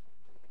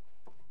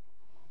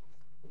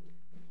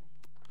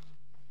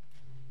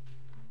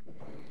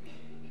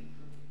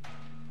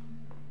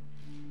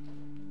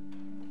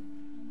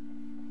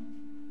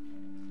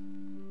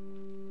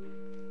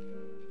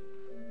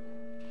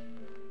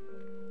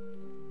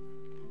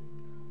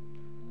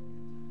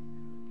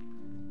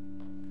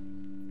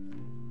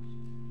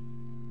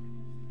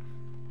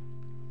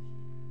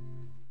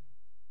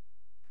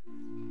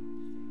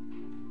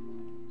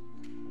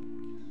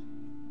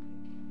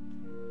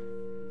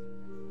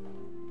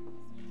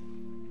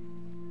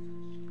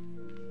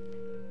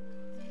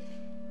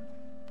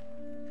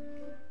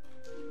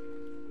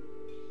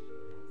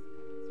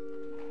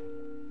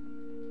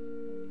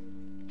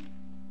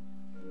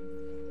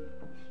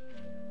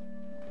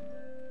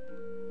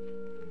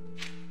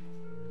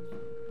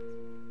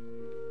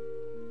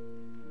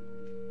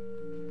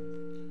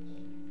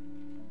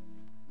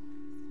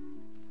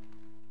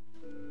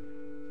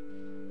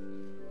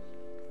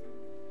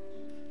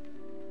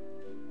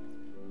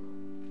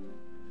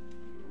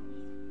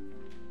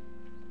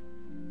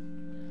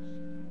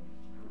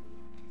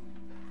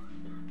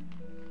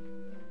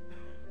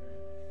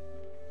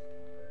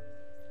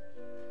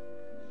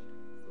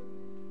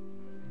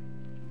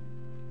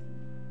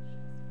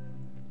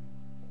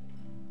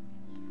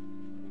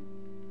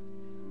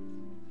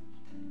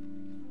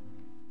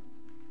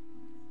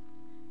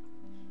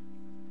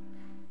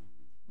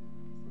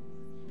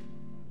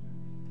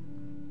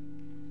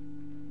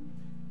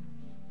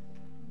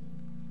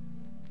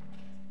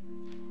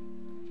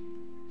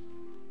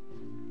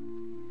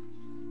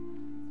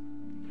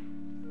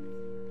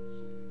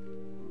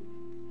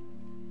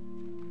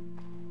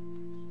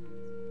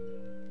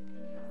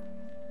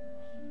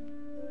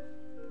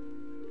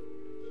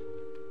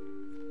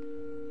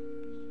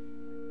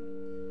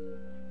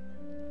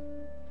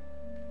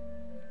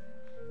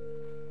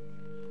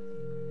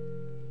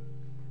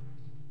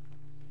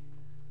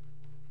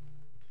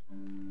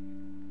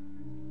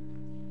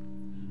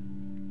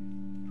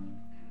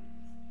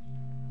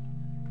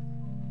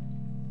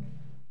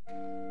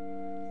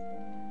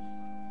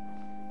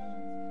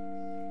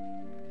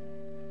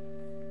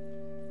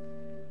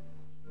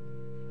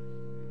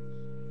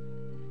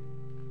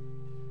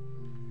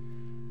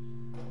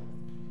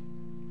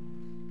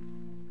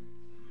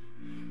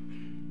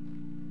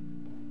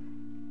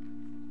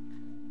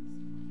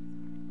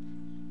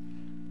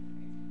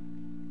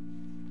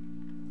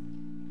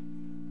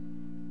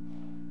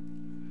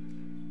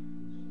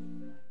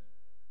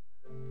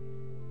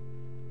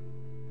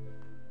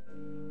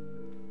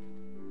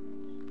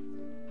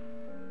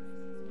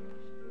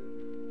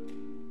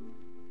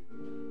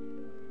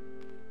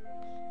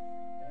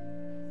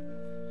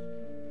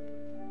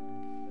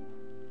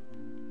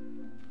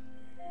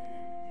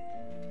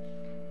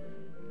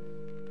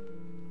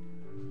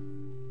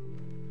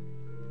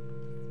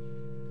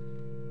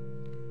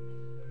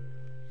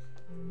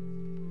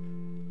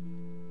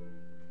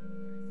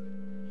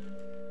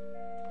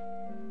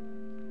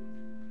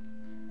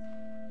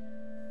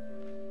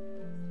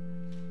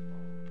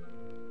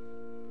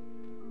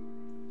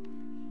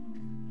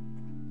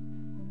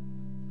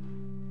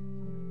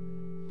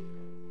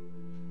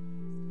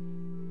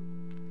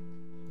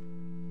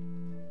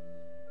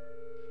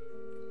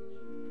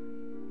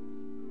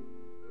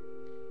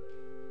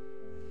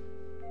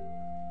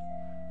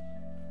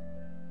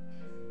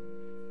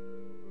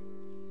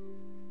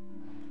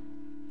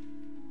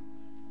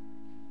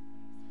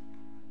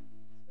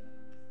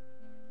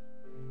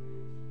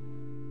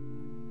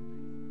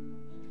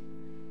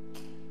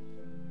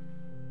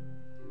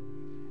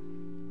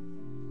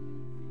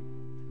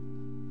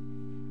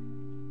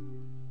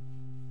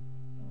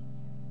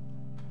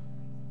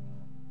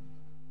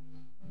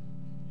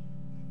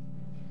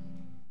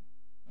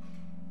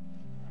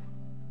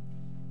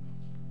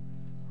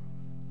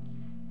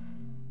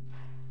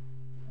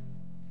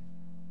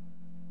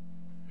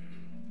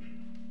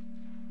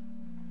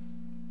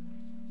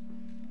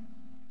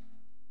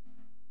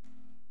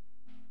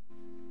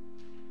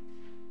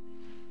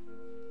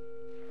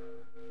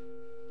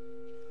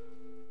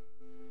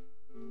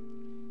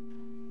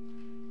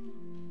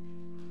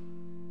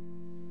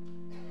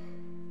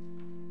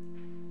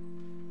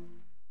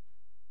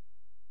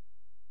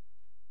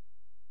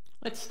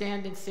 Let's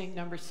stand and sing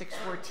number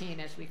 614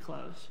 as we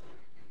close.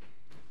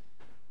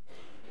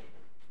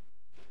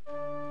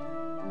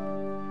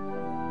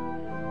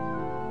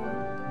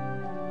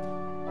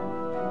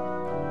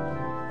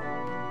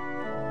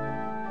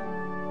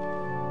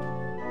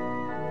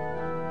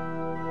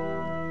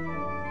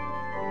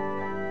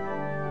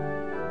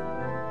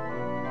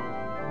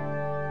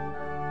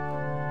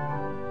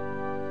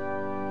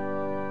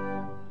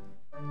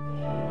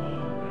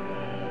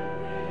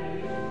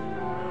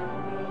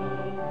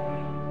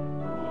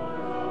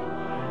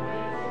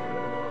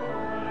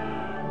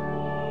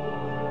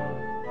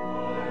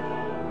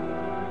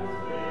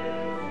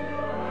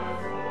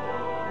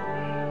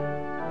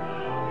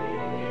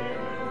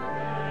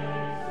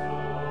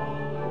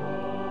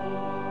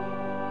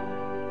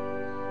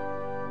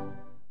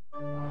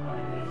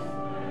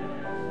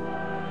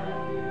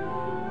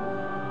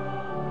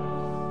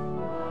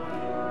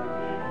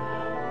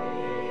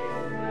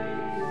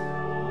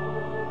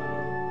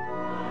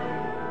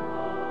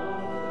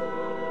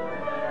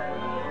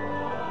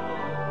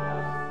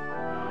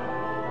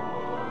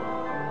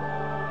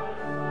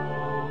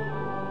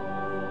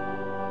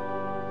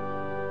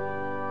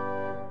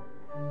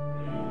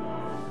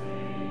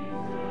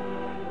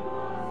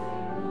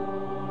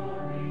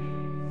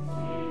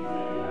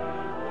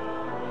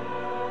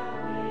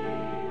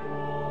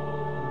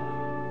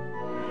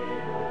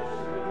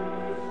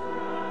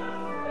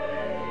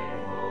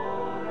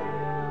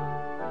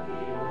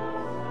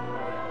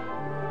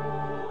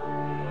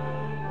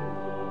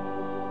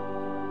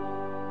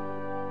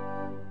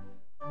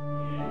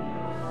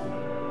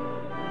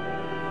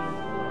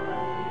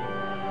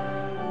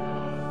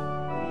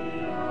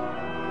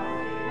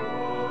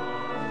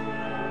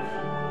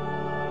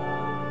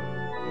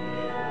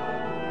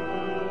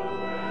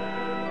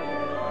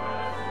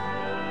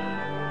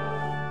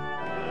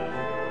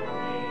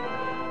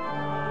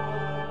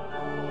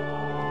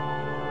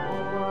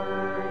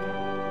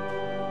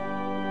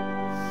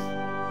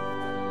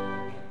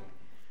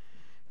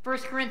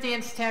 First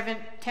Corinthians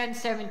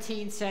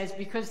 10:17 says,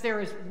 because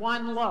there is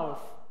one loaf,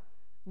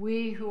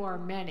 we who are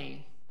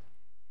many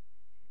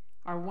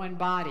are one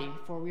body,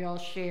 for we all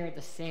share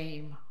the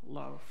same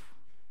loaf.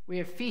 We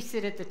have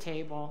feasted at the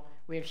table,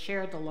 we have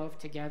shared the loaf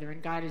together,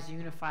 and God has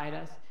unified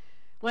us.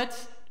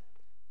 Let's,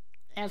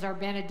 as our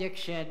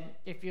benediction,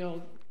 if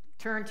you'll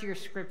turn to your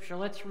scripture,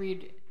 let's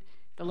read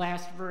the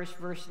last verse,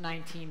 verse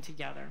 19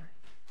 together.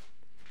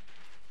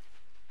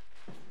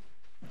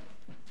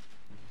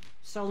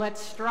 So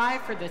let's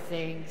strive for the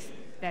things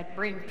that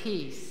bring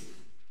peace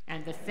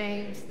and the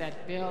things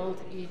that build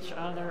each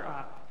other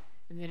up.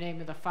 In the name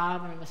of the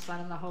Father, and the Son,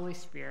 and the Holy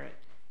Spirit.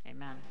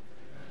 Amen.